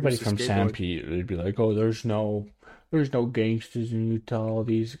 or everybody used to from San skateboard. Pete would be like, "Oh, there's no gangsters in Utah." All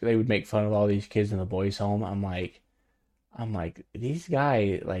these, they would make fun of all these kids in the boys' home. I'm like, these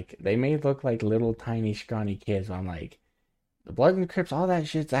guys, like, they may look like little tiny scrawny kids, but I'm like, the Bloods and Crips, all that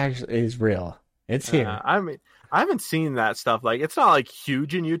shit's actually is real. It's here. I mean, I haven't seen that stuff. Like, it's not like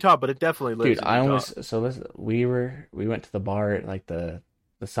huge in Utah, but it definitely lives. Dude, in I Utah. almost we went to the bar at like the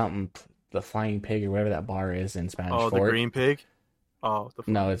Flying Pig or whatever that bar is in Spanish Fork. The Green Pig.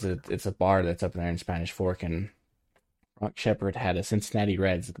 No, it's a bar that's up there in Spanish Fork, and Brock Shepard had a Cincinnati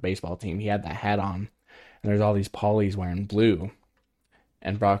Reds, the baseball team. He had that hat on, and there's all these pollies wearing blue,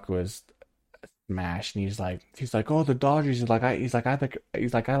 and Brock was smashed, and he's like, oh, the Dodgers. He's like, I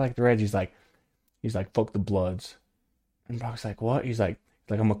like the Reds. He's like, fuck the Bloods, and Brock's like, what? He's like,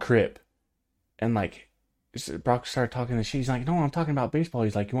 I'm a Crip, and like, Brock started talking to shit. He's like, no, I'm talking about baseball.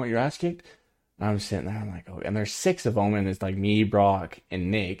 He's like, you want your ass kicked? And I'm sitting there, I'm like, oh, and there's 6 of them, and it's like me, Brock,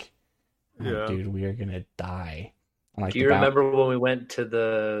 and Nick. I'm like, dude, we are gonna die. I'm like, do you remember when we went to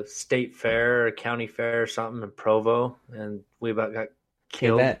the state fair or county fair or something in Provo, and we about got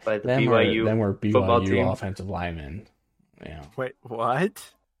killed by the BYU football team? Offensive linemen. Yeah. Wait,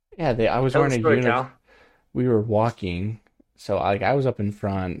 what? Yeah, I was wearing a uniform. We were walking, so I was up in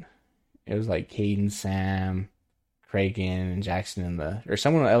front. It was like Caden, Sam, Cragen, and Jackson or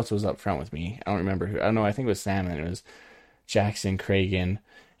someone else was up front with me. I don't remember who. I don't know. I think it was Sam, and it was Jackson, Cragen,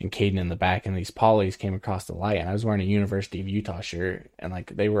 and Caden in the back. And these pollies came across the light, and I was wearing a University of Utah shirt, and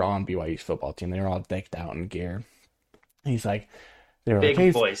like they were on BYU's football team. They were all decked out in gear. And he's like, they were big like,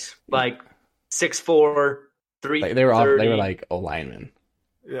 hey, boys, like 6'4", 330. like, they were like O linemen.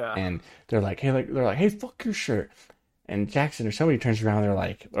 Yeah. And they're like, hey, fuck your shirt. And Jackson or somebody turns around, they're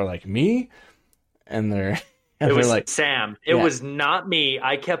like, me? And it was like Sam. It was not me.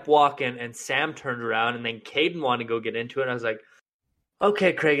 I kept walking, and Sam turned around, and then Caden wanted to go get into it. And I was like,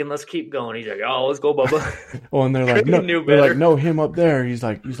 okay, Cragen, let's keep going. He's like, oh, let's go, Bubba. Oh, and they're like, no, him up there. He's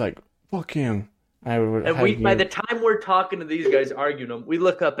like, fuck him. By the time we're talking to these guys, arguing them, we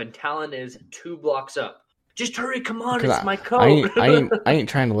look up, and Talon is 2 blocks up. Just hurry, come on, it's my coat. I ain't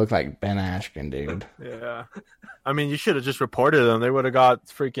trying to look like Ben Askren, dude. Yeah. I mean, you should have just reported them. They would have got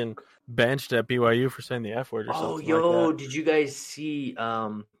freaking benched at BYU for saying the F word or something like that. Did you guys see,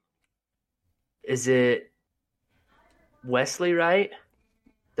 is it Wesley, right?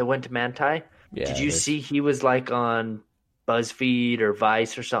 That went to Manti? Yeah, did you see he was like on BuzzFeed or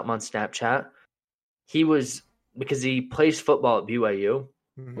Vice or something on Snapchat? He was, because he plays football at BYU.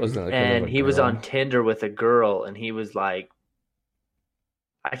 And he was on Tinder with a girl, and he was like,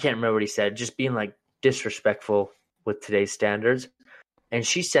 I can't remember what he said, just being like disrespectful with today's standards. And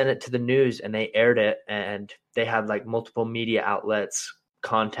she sent it to the news, and they aired it, and they had like multiple media outlets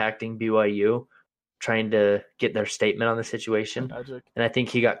contacting BYU, trying to get their statement on the situation. Tragic. And I think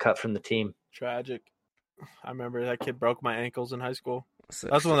he got cut from the team. Tragic. I remember that kid broke my ankles in high school.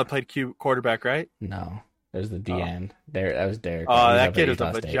 That's the one that played quarterback, right? No. There's the DN. That was Derek. Oh, that kid was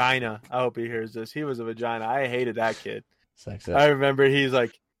a vagina. I hope he hears this. He was a vagina. I hated that kid. I remember he's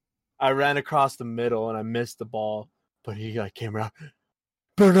like, I ran across the middle and I missed the ball, but he like came around.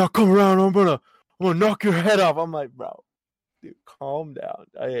 Better not come around. I'm gonna knock your head off. I'm like, bro, dude, calm down.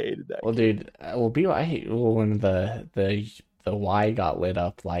 I hated that. Well, kid. Dude, I hate when the Y got lit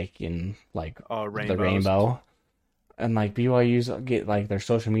up like in like the rainbow, and like BYU's get like their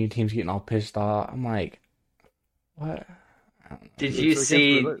social media teams getting all pissed off. I'm like, what? Did you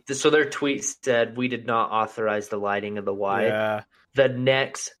see? So their tweet said, we did not authorize the lighting of the Y. Yeah. The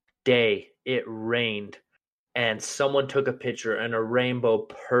next day, it rained, and someone took a picture, and a rainbow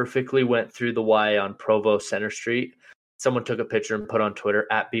perfectly went through the Y on Provo Center Street. someone took a picture and put on Twitter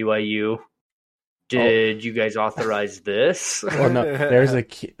at BYU. Did you guys authorize this? Well, no, there's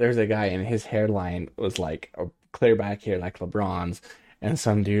a guy and his hairline was like a clear back hair like LeBron's, and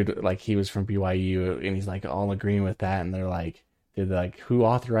some dude like he was from BYU and he's like all agreeing with that, and they're like, who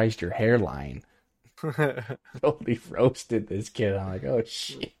authorized your hairline? Totally roasted this kid. I'm like, oh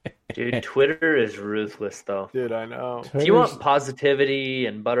shit. Dude, Twitter is ruthless though. Dude, I know. If you want positivity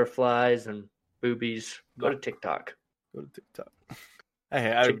and butterflies and boobies, go to TikTok. Go to TikTok.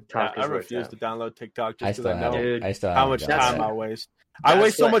 I refuse to download TikTok just because I know how much time I waste. I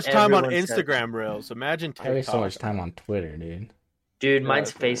waste so much time on Instagram Reels. Imagine TikTok. I waste so much time on Twitter, dude. Dude,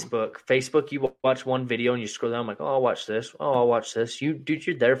 mine's Facebook. Facebook, you watch one video and you scroll down. I'm like, oh, I'll watch this. Oh, I'll watch this. You're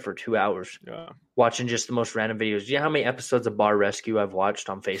there for 2 hours watching just the most random videos. Do you know how many episodes of Bar Rescue I've watched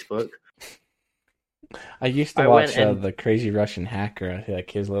on Facebook? I used to watch the Crazy Russian Hacker,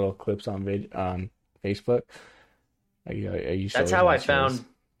 like his little clips on Facebook. That's how I found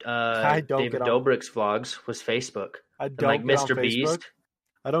David Dobrik's vlogs was Facebook. I don't get Mr. on Facebook. Beast.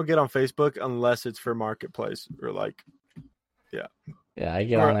 I don't get on Facebook unless it's for Marketplace or like, yeah. I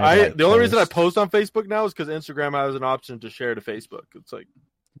get on there. The only reason I post on Facebook now is because Instagram has an option to share to Facebook. It's like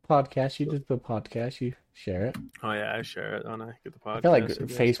podcast. You did the podcast. You share it. Oh yeah, I share it when I get the podcast. I feel like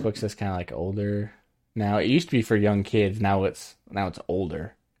Facebook's just kind of like older now. It used to be for young kids. Now it's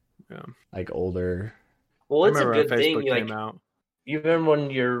older. Yeah, like older. Well, it's a good thing. Like, you remember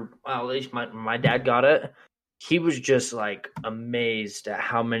when at least my dad got it. He was just like amazed at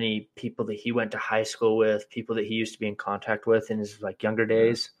how many people that he went to high school with, people that he used to be in contact with in his like younger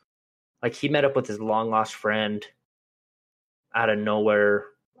days. Like he met up with his long lost friend out of nowhere.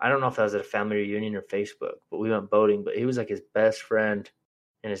 I don't know if that was at a family reunion or Facebook, but we went boating. But he was like his best friend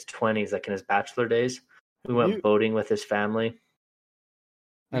in his 20s, like in his bachelor days. We went boating with his family.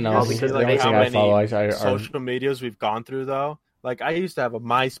 I know because like how many social medias we've gone through though. Like I used to have a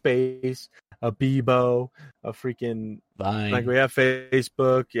MySpace, a Bebo, a freaking Vine. Like we have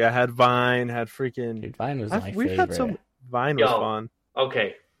Facebook. Yeah, I had Vine. Had freaking. Dude, Vine was my favorite. Had some. Vine was fun.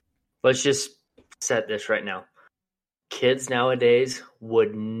 Okay, let's just set this right now. Kids nowadays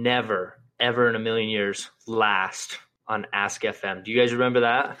would never, ever in a million years last on Ask FM. Do you guys remember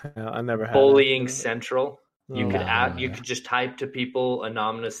that? Yeah, I never had Bullying Central. You could just type to people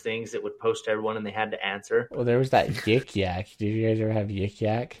anonymous things that would post to everyone and they had to answer. Well, there was that Yik Yak. Did you guys ever have Yik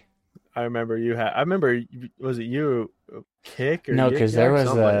Yak? I remember you had. I remember, was it you, Kick or no? Because there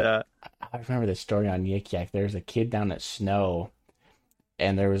was like I remember the story on Yik Yak. There was a kid down at Snow,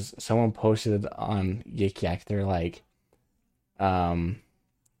 and there was someone posted on Yik Yak. They're like,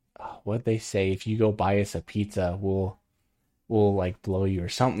 what'd they say? If you go buy us a pizza, we'll like blow you or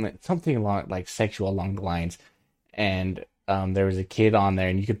something along like sexual along the lines. And there was a kid on there,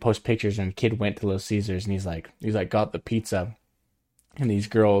 and you could post pictures, and the kid went to Little Caesars, and he's like got the pizza, and these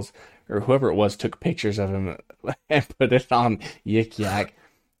girls or whoever it was took pictures of him and put it on Yik Yak,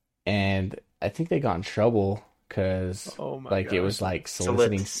 and I think they got in trouble because it was like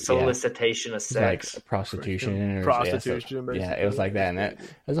solicitation of sex, like prostitution or prostitution. Yeah, it was like that, and it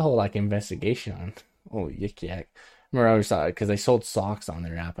was a whole like investigation on Yik Yak. I remember I always thought because they sold socks on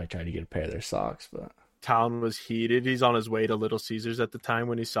their app, I tried to get a pair of their socks, but town was heated. He's on his way to Little Caesars at the time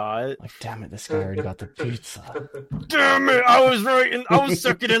when he saw it. Like, damn it, this guy already got the pizza. Damn it, I was right. I was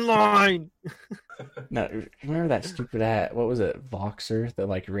second in line. No, remember that stupid ad? What was it, Voxer? The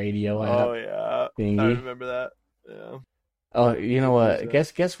like radio app. Oh yeah, thingy? I remember that. Yeah. Oh, you know what?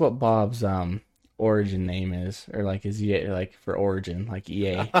 Guess what Bob's origin name is, or like his EA, like for origin, like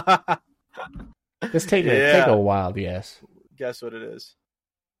EA. Just take a wild guess. Guess what it is.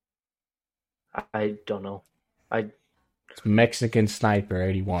 I don't know. It's Mexican Sniper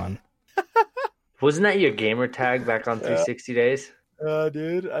 81. Wasn't that your gamer tag back on 360 days?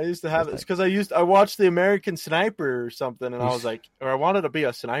 Dude, I used to have it because I watched the American Sniper or something, and I was like, or I wanted to be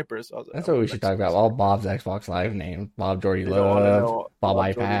a sniper. So I was like, that's what we should talk about. All Bob's Xbox Live name: Bob Jordy Love, Bob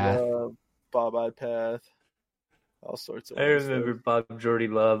iPath, Bob iPath, all sorts of. I remember Bob Jordy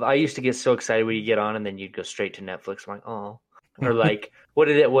Love. I used to get so excited when you get on, and then you'd go straight to Netflix. I'm like, oh. Or like, what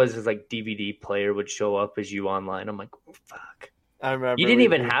it was is like DVD player would show up as you online. I'm like, oh, fuck. I remember. You didn't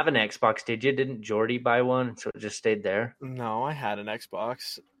even have an Xbox, did you? Didn't Jordy buy one? So it just stayed there? No, I had an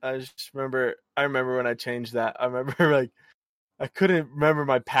Xbox. I remember when I changed that. I remember like, I couldn't remember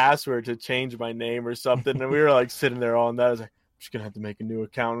my password to change my name or something. And we were like sitting there on that. I was like, I'm just going to have to make a new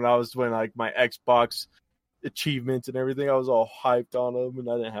account. And I was doing like my Xbox achievements and everything. I was all hyped on them.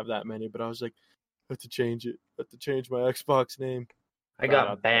 And I didn't have that many, but I was like, I have to change it. I have to change my Xbox name. I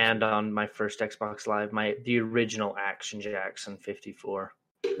got banned on my first Xbox Live, the original Action Jackson 54.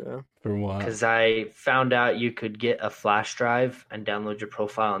 Yeah. For what? Because I found out you could get a flash drive and download your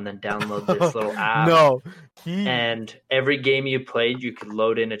profile and then download this little app. No, And every game you played, you could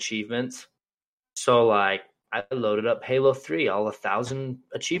load in achievements. So, like, I loaded up Halo 3, all 1,000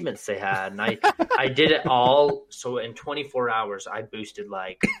 achievements they had. And I did it all. So, in 24 hours, I boosted,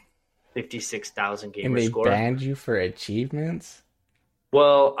 like, 56,000 gamer And they score. banned you for achievements?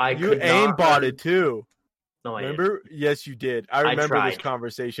 Well, you could not aimbot it too. No, I didn't. Remember? Yes, you did. I remember this tried.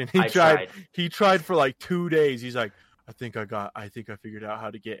 conversation. I tried. He tried for like 2 days. He's like, I think I figured out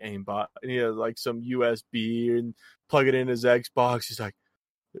how to get aimbot. And he had like some USB and plug it in his Xbox. He's like,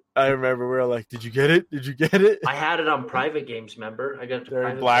 I remember we were like, did you get it? Did you get it? I had it on private games, remember? I got it to They're in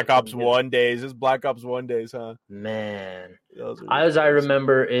private Black games Ops and 1 days. This is Black Ops 1 days, huh? Man. Those are As I ridiculous.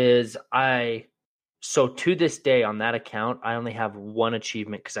 remember is so to this day on that account, I only have one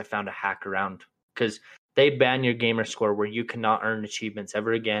achievement because I found a hack around. Because they ban your gamer score where you cannot earn achievements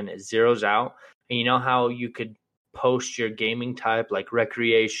ever again. It zeroes out. And you know how you could post your gaming type like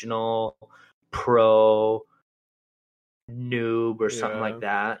recreational, pro, noob, or something Yeah. like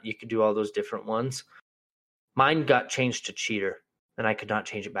that? You could do all those different ones. Mine got changed to cheater, and I could not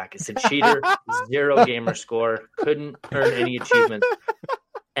change it back. It said cheater, 0 gamer score, couldn't earn any achievements.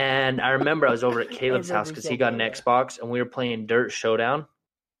 And I remember I was over at Caleb's house because he got an Xbox, and we were playing Dirt Showdown.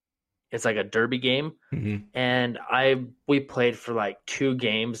 It's like a derby game. Mm-hmm. And we played for like 2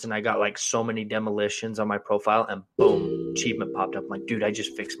 games, and I got like so many demolitions on my profile, and boom, achievement popped up. I'm like, dude, I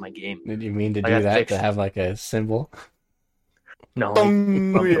just fixed my game. Did you mean to I do got that fixed. to have like a symbol? No,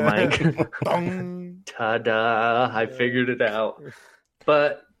 Dong, I bumped yeah. the mic. Dong. Ta-da! I figured it out.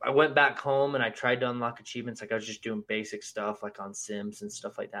 But I went back home and I tried to unlock achievements. Like I was just doing basic stuff like on Sims and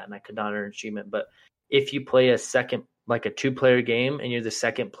stuff like that, and I could not earn achievement. But if you play a 2-player game and you're the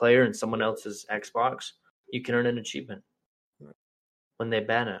second player in someone else's Xbox, you can earn an achievement when they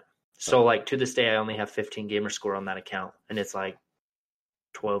ban it. So like to this day, I only have 15 gamer score on that account, and it's like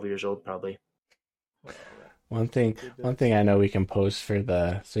 12 years old probably. One thing I know we can post for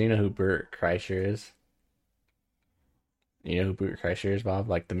so you know who Bert Kreischer is? You know who Bert Kreischer is, Bob?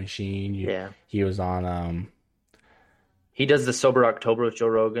 Like the machine. Yeah. He was on He does the Sober October with Joe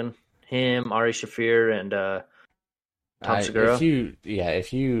Rogan. Him, Ari Shafir, and Tom Segura.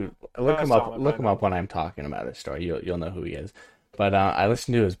 If you look I him saw up, him, look I him know. up when I'm talking about his story. You'll know who he is. But I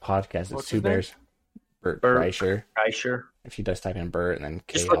listened to his podcast. It's What's Two his name? Bears. Bert Bert Kreischer. Kreischer. If you just type in Bert and then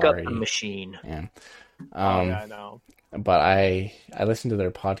Just look up KRE. the machine. Yeah. Oh, yeah, I know. But I listened to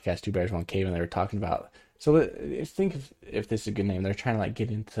their podcast, Two Bears One Cave, and they were talking about. So think if this is a good name, they're trying to like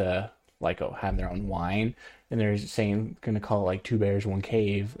get into like have their own wine, and they're saying going to call it like Two Bears One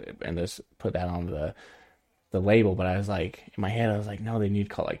Cave, and just put that on the label. But I was like, in my head, I was like, no, they need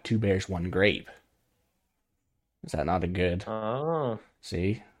to call it like Two Bears One Grape. Is that not a good? Oh,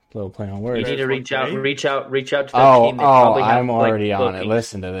 See, a little play on you words. need to reach out to that Oh, team. They probably have, I'm already like, on it. bookings.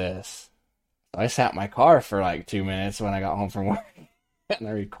 Listen to this. I sat in my car for like 2 minutes when I got home from work, and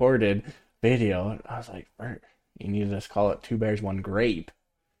I recorded video. I was like, Bert, you need to just call it Two Bears One Grape.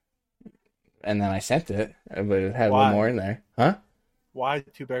 And then I sent it, but it had Why? one more in there. Huh? Why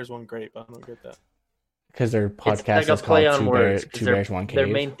Two Bears, One Grape? I don't get that. Because their It's podcast like a is play called on Two, words. 'cause Two Bears One Cave. Their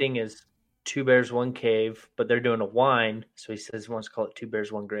main thing is Two Bears, One Cave, but they're doing a wine, so he says he wants to call it Two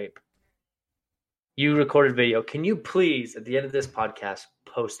Bears, One Grape. You recorded video. Can you please, at the end of this podcast,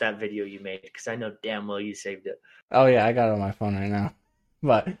 post that video you made? Because I know damn well you saved it. Oh, yeah, I got it on my phone right now.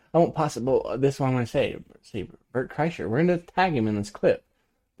 But I won't possible. This is what I'm going to say. Bert Kreischer. We're going to tag him in this clip.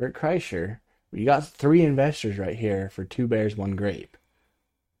 Bert Kreischer. You got 3 investors right here for Two Bears, One Grape.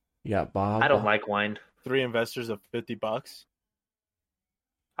 You got Bob. I don't like wine. 3 investors of $50.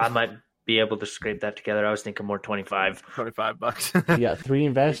 I might be able to scrape that together. I was thinking more 25. $25. You got 3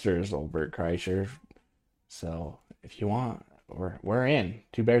 investors, old Bert Kreischer. So if you want, we're in.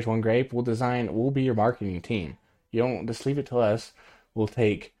 Two Bears, One Grape. We'll be your marketing team. You don't just leave it to us. We'll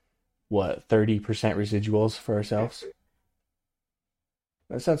take 30% residuals for ourselves.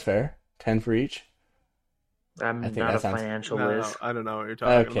 That sounds fair. 10 for each. I'm I think not that a sounds- financial No, whiz. I don't know what you're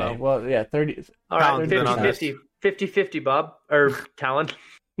talking Okay. about. Well, yeah, 30. All right, Talon's in on 50-50. 50-50, Bob. Or Talon.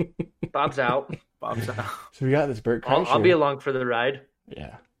 Bob's out. Bob's out. So we got this Bert Kreischer. I'll be along for the ride.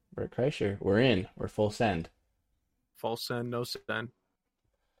 Yeah, Bert Kreischer. We're in. We're full send. Full send, no send.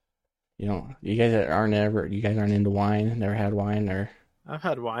 You guys aren't into wine. Never had wine, or I've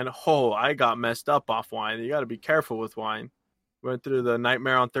had wine. Oh, I got messed up off wine. You got to be careful with wine. Went through the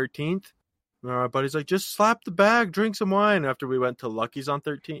Nightmare on 13th. My buddy's like, just slap the bag, drink some wine. After we went to Lucky's on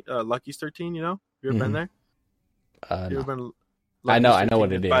 13, Lucky's 13. You ever been there? You no. ever been? I know Lucky's what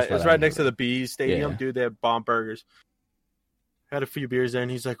 13? it is, It's but right I next to never- the Bees Stadium, Yeah. dude. They have bomb burgers. Had a few beers there,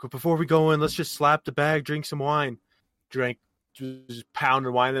 and he's like, well, before we go in, let's just slap the bag, drink some wine. Drank just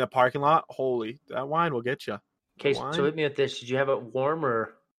pounded wine in a parking lot. Holy, that wine will get you. Okay, so hit me with this. Did you have it warm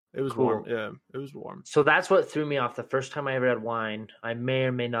or? It was cool? Warm. Yeah, it was warm. So that's what threw me off. The first time I ever had wine, I may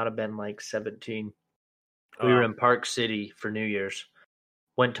or may not have been like 17. We were in Park City for New Year's.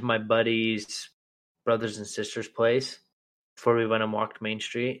 Went to my buddy's brothers and sisters' place before we went and walked Main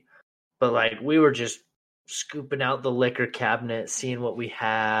Street. But like we were just scooping out the liquor cabinet, seeing what we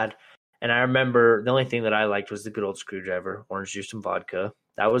had. And I remember the only thing that I liked was the good old screwdriver, orange juice and vodka.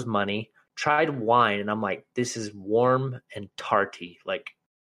 That was money. Tried wine, and I'm like, this is warm and tarty. Like,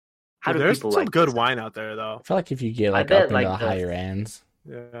 how do there's people some like good this? wine out there, though. I feel like if you get I like bet, up into like, the the- higher ends,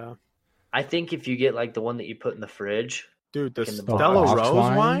 Yeah. I think if you get like the one that you put in the fridge, Dude, the In the Stella box Rose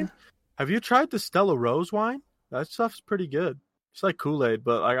wine? wine? Have you tried the Stella Rose wine? That stuff's pretty good. It's like Kool-Aid,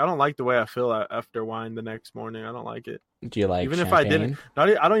 but like I don't like the way I feel after wine the next morning. I don't like it. do you like Even champagne? if I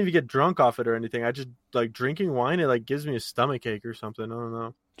didn't, I don't even get drunk off it or anything. I just like drinking wine. It like gives me a stomach ache or something. I don't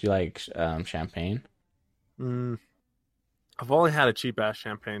know. Do you like champagne? I've only had a cheap ass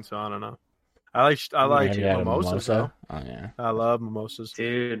champagne, so I don't know. I like Have you had a mimosas though. Oh yeah. I love mimosas.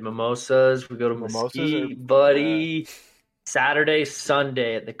 dude, mimosas. We go to Mimosas Mesquite, are- buddy. Saturday,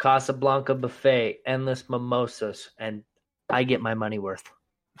 Sunday at the Casablanca buffet, endless mimosas, and I get my money worth.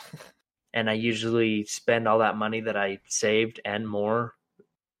 And I usually spend all that money that I saved and more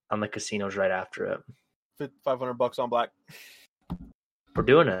on the casinos right after it. $500 on black. We're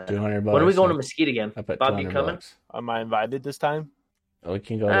doing it. 200 bucks. When are we going to Mesquite again? I put Bob, you 200 coming? bucks. Am I invited this time? We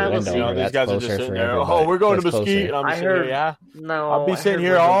can go to we'll Window. see. You know, these That's guys are closer just sitting for there. everybody. Oh, we're going to That's Mesquite, closer. and I'm I just sitting here. heard- Yeah, No, I'll be I sitting heard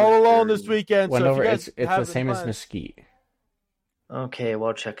here all Wendover's alone this dirty. weekend. Wendover, so if you guys it's the have same as plans- Mesquite. Okay,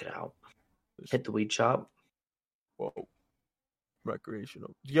 well, check it out. Hit the weed shop. Whoa.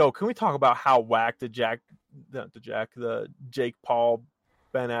 Recreational. Yo, can we talk about how whack the Jake Paul,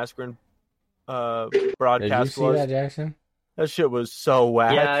 Ben Askren Did you broadcast see was? that, Jackson? That shit was so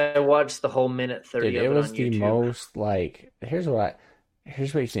whack. Yeah, I watched the whole minute 30 Dude, of it it was on the YouTube. most like. Here's what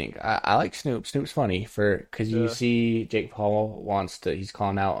you think. I like Snoop. Snoop's funny because you Yeah. see Jake Paul he's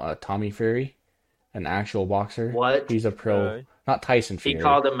calling out Tommy Fury, an actual boxer. What? He's a pro, Okay. not Tyson He Fury.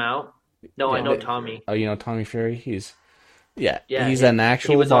 called him out? No, I Yeah, know but- Tommy. Oh, you know Tommy Fury? He's Yeah, he's he- an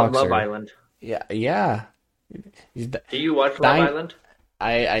actual He was boxer. on Love Island. Yeah. He's Do you watch Love Dying- Island?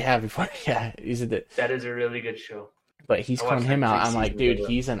 I have before. Yeah, That is a really good show. but he's I calling watched him like out. 3 I'm like, seasons dude, of it.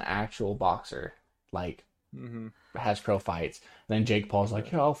 he's an actual boxer. Like, Mm-hmm. has pro fights. And then Jake Paul's like,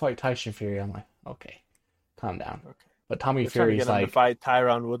 yeah, I'll fight Tyson Fury. I'm like, okay, calm down. Okay. But Tommy They're trying to Fury's get him like, to fight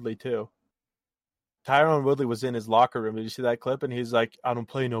Tyron Woodley too. Tyron Woodley was in his locker room. Did you see that clip? And he's like, "I don't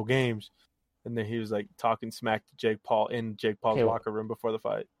play no games," and then he was like talking smack to Jake Paul in Jake Paul's Okay, well- locker room before the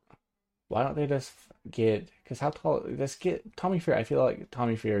fight. why don't they just because how tall? Let's get Tommy Fury. I feel like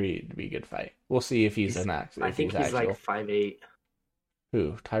Tommy Fury would be a good fight. We'll see if he's an actual. I think he's like 5'8".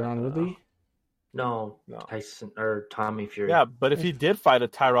 Who? Tyron Woodley? No, No. Tyson or Tommy Fury. Yeah, but if he did fight a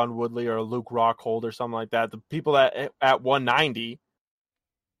Tyron Woodley or a Luke Rockhold or something like that, the people at 190,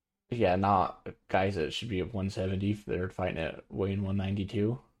 Yeah, not guys that should be at 170. They're fighting at weighing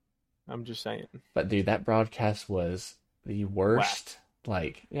 192. I'm just saying. But dude, that broadcast was the worst.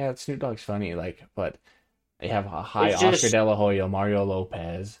 Like, yeah, Snoop Dogg's funny, like, but they have a high It's Oscar just- De La Hoya, Mario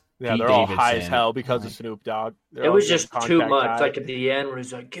Lopez. Yeah, Pete they're all high as Davidson. hell because Like, of Snoop Dogg. They're It all was getting just too contact much. high. Like at the end where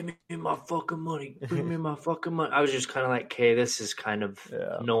he's like, "Give me my fucking money, bring me my fucking money." I was just kind of like, "Okay, this is kind of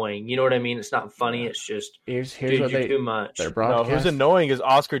Yeah. annoying." You know what I mean? It's not funny. It's just, Here's dude, what you're they too much. their No, broadcast. who's annoying is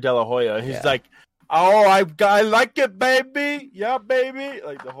Oscar De La Hoya. He's Yeah. like, "Oh, I like it, baby. Yeah, baby."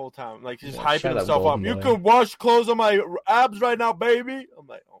 Like the whole time, like he's Yeah, hyping shut up, himself up. Golden You Boy. can wash clothes on my abs right now, baby. I'm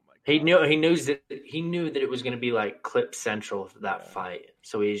like, oh my god. He knew that it was going to be like clip central for that fight,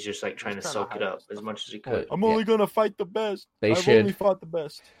 so he's just like trying to He's soak kinda it hyped up and as stuff. much as he Well, could. I'm only gonna fight the best. They I've should. only fought the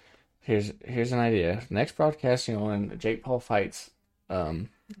best. Here's an idea. Next broadcast, when Jake Paul fights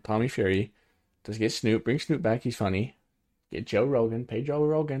Tommy Fury, just get Snoop, bring Snoop back, he's funny. Get Joe Rogan, pay Joe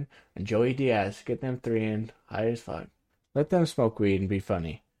Rogan, and Joey Diaz. Get them three in, high as fuck. Let them smoke weed and be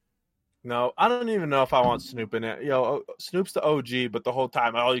funny. No, I don't even know if I want Snoop in it. Snoop's the OG, but the whole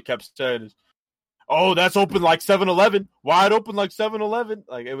time all he kept saying is, "Oh, that's open like 7-Eleven, wide open like 7-Eleven."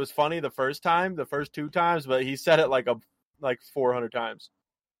 Like it was funny the first 2 times, but he said it like 400 times.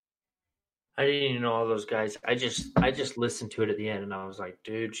 I didn't even know all those guys. I just listened to it at the end, and I was like,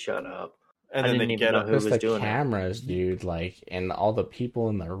 "Dude, shut up." And I then didn't they even get know it. who Just was the doing it. cameras, dude, like, and all the people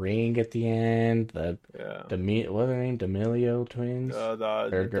in the ring at the end. Yeah. What are their name? D'Amelio twins. The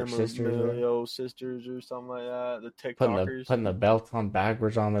Or sisters, or- D'Amelio sisters or something like that. The putting TikTokers. the belt on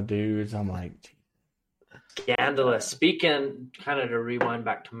backwards on the dudes. I'm like, Scandalous. Speaking, kind of to rewind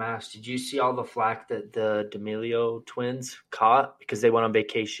back to Mass, did you see all the flack that the D'Amelio twins caught because they went on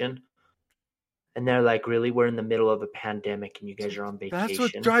vacation? And they're like, really? We're in the middle of a pandemic and you guys are on vacation. That's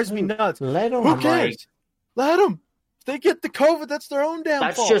what drives me nuts. Let them. Who cares? Let them. If they get the COVID, that's their own damn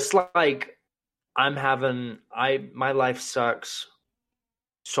That's fault. just like, my life sucks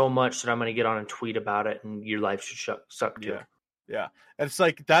so much that I'm going to get on and tweet about it, and your life should suck too. Yeah. And it's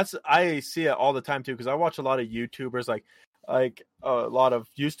like, I see it all the time too, because I watch a lot of YouTubers, like a lot of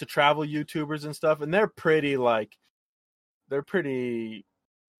used to travel YouTubers and stuff, and they're pretty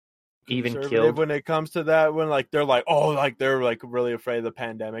Even conservative killed. when it comes to that. When like they're like, oh, like they're like really afraid of the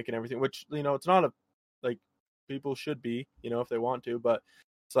pandemic and everything, which, you know, it's not a, like, people should be, you know, if they want to, but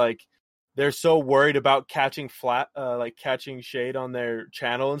it's like they're so worried about catching shade on their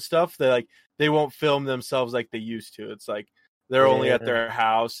channel and stuff. They won't film themselves like they used to. It's like they're only at their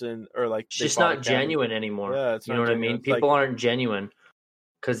house or like it's just not genuine anymore. Yeah, it's you not know what genuine. I mean? It's People like, aren't genuine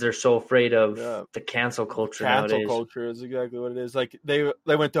because they're so afraid of Yeah. the cancel culture cancel nowadays. culture is exactly what it is. Like they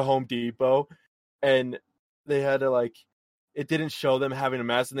went to Home Depot and they had to, like, it didn't show them having a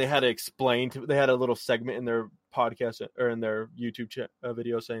mask, and they had to explain they had a little segment in their podcast or in their YouTube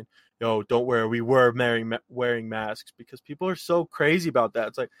video saying, yo, don't wear, we were wearing masks, because people are so crazy about that.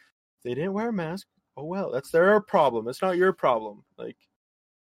 It's like, they didn't wear a mask. Oh, well, that's their problem. It's not your problem. Like,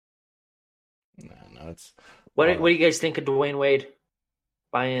 No, it's What do you guys think of Dwayne Wade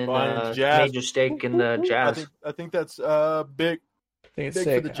buying Jazz. major stake in the Jazz? I think that's big I think it's for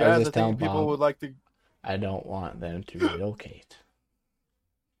sick. the I was Jazz. I just telling think people Bob, would like to. I don't want them to relocate.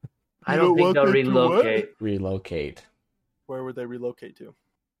 I You don't don't think want they'll them to what? relocate. Relocate, Where would they relocate to?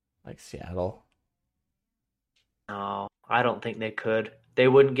 like Seattle. No, I don't think they could. They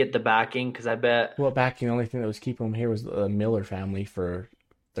wouldn't get the backing because I bet. Well, back the only thing that was keeping them here was the Miller family for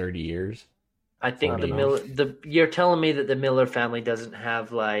 30 years. I think I the don't Miller. You're telling me that the Miller family doesn't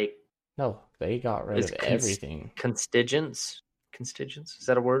have like No, they got rid It's of everything. constituents. Is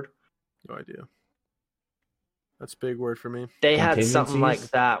that a word? No idea. That's a big word for me. They had something like Contingencies?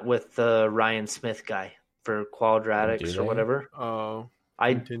 that with the Ryan Smith guy for Quadratics Do or they? whatever. Oh,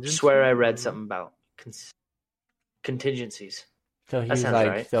 I Contingency? swear I read something about contingencies. Till That he's sounds like,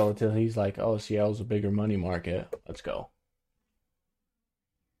 right. till he's like, oh, Seattle's a bigger money market. Let's go.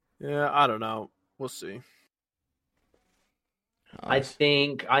 yeah. I don't know. We'll see. I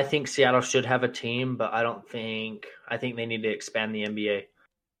think Seattle should have a team, but I think they need to expand the NBA.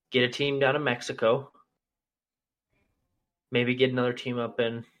 Get a team down in Mexico. Maybe get another team up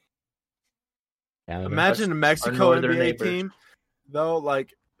in Canada. Imagine a our Mexico northern NBA neighbors. team, though.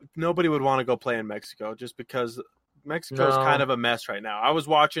 Like, nobody would want to go play in Mexico just because Mexico's No. kind of a mess right now. I was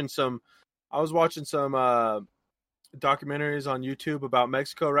watching some documentaries on YouTube about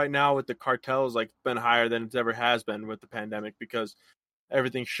Mexico right now with the cartels, like, been higher than it ever has been with the pandemic because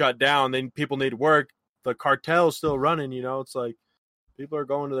everything's shut down. Then people need work. The cartel's still running, you know. It's like people are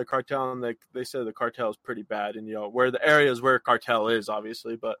going to the cartel, and they say the cartel is pretty bad, and, you know, where the areas where cartel is,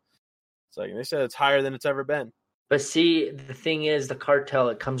 obviously, but it's like they said it's higher than it's ever been. But see, the thing is, the cartel,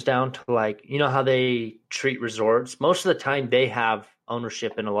 it comes down to, like, you know how they treat resorts? Most of the time, they have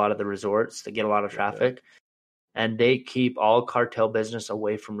ownership in a lot of the resorts that get a lot of traffic. And they keep all cartel business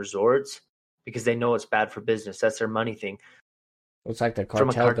away from resorts because they know it's bad for business. That's their money thing. It's like the From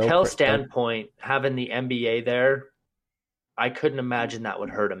a cartel. cartel standpoint, having the NBA there, I couldn't imagine that would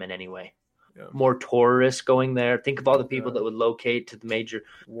hurt them in any way. Yeah. More tourists going there. Think of all the people that would locate to the major.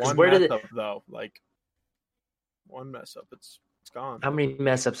 One where did mess it- up, though, like one mess up, it's gone. How many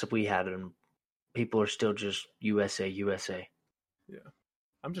mess ups have we had? And people are still just USA.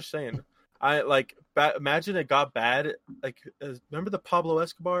 I'm just saying. I like imagine it got bad. Like, remember the Pablo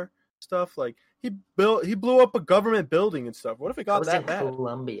Escobar stuff? Like, he blew up a government building and stuff. What if it That got was that in bad?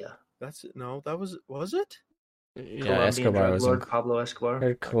 Colombia. That's it. No, that was it? Yeah, Colombian Escobar drug was. lord Pablo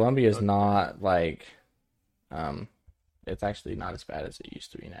Escobar. Colombia's not like, it's actually not as bad as it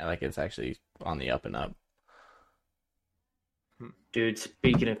used to be now. Like, it's actually on the up and up. Dude,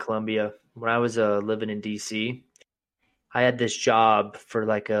 speaking of Colombia, when I was living in DC, I had this job for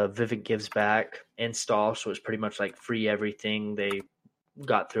like a Vivint Gives Back install, so it was pretty much like free everything. They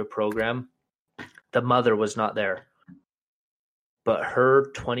got through a program. The mother was not there, but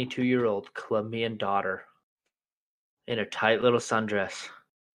her 22-year-old Colombian daughter in a tight little sundress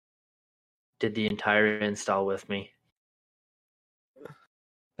did the entire install with me.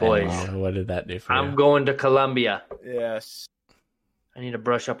 Boys, What did that do for I'm you? going to Colombia. Yes. I need to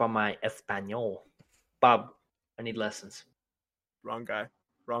brush up on my Espanol. Bob, I need lessons. Wrong guy.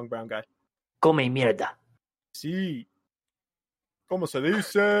 Wrong brown guy. Come mierda. Sí. ¿Cómo se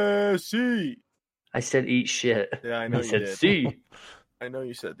dice? Sí. I said eat shit. Yeah, I know I you said did. see. I know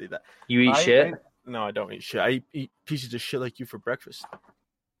you said that. You eat shit? No, I don't eat shit. I eat pieces of shit like you for breakfast.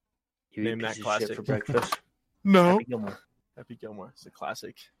 You Name eat that pieces of classic. shit for breakfast? No. Happy Gilmore. Happy Gilmore. It's a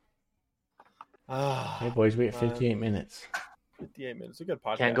classic. Hey, boys, we at 58 minutes. 58 minutes. A good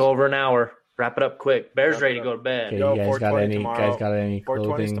podcast. Can't go over an hour. Wrap it up quick. Bear's Wrap it ready to up. go to bed. Okay, Yo, you guys got 420 any? tomorrow. Guys got any 420's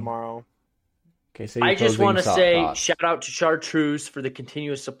clothing? tomorrow. Okay, say your I just closing want to say thoughts. shout out to Chartreuse for the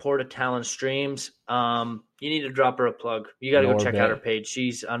continuous support of Talon Streams. You need to drop her a plug. You got to go check out her page.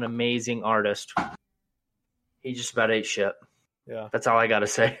 She's an amazing artist. He just about ate shit. Yeah. That's all I got to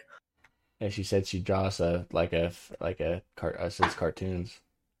say. Yeah, she said she draws says cartoons.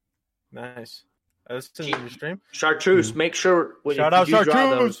 Nice. This is your stream. Chartreuse, make sure Shout out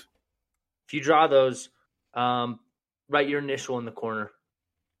Chartreuse. If you draw those, write your initial in the corner.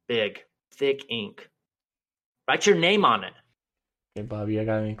 Big, thick ink. Write your name on it. Okay, Bobby, I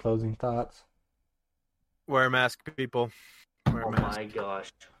got any closing thoughts? Wear a mask, people. Wear a Oh mask. my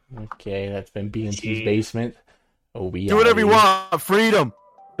gosh. Okay, that's been B&T's Jeez. Basement. Oh, we Do whatever you want. Freedom.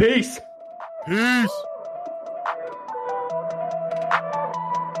 Peace. Peace.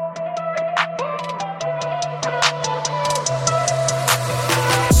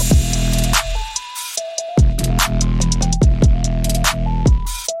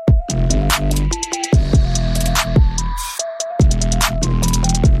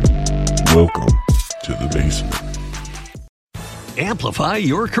 Welcome to the basement. Amplify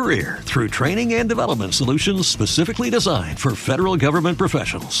your career through training and development solutions specifically designed for federal government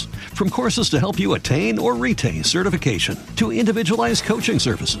professionals. From courses to help you attain or retain certification, to individualized coaching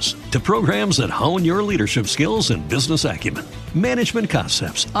services, to programs that hone your leadership skills and business acumen, Management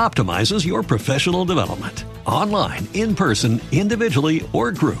Concepts optimizes your professional development. Online, in person, individually,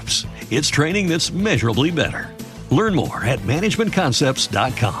 or groups, it's training that's measurably better. Learn more at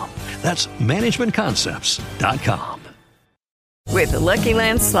managementconcepts.com. That's managementconcepts.com. With the Lucky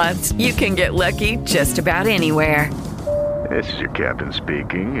Land Slots, you can get lucky just about anywhere. This is your captain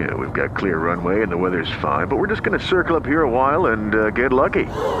speaking. We've got clear runway and the weather's fine, but we're just going to circle up here a while and get lucky.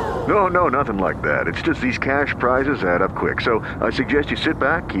 No, nothing like that. It's just these cash prizes add up quick. So I suggest you sit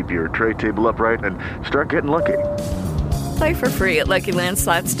back, keep your tray table upright, and start getting lucky. Play for free at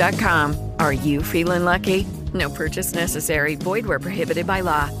LuckyLandSlots.com. Are you feeling lucky? No purchase necessary. Void where prohibited by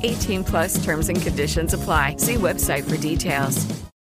law. 18+ terms and conditions apply. See website for details.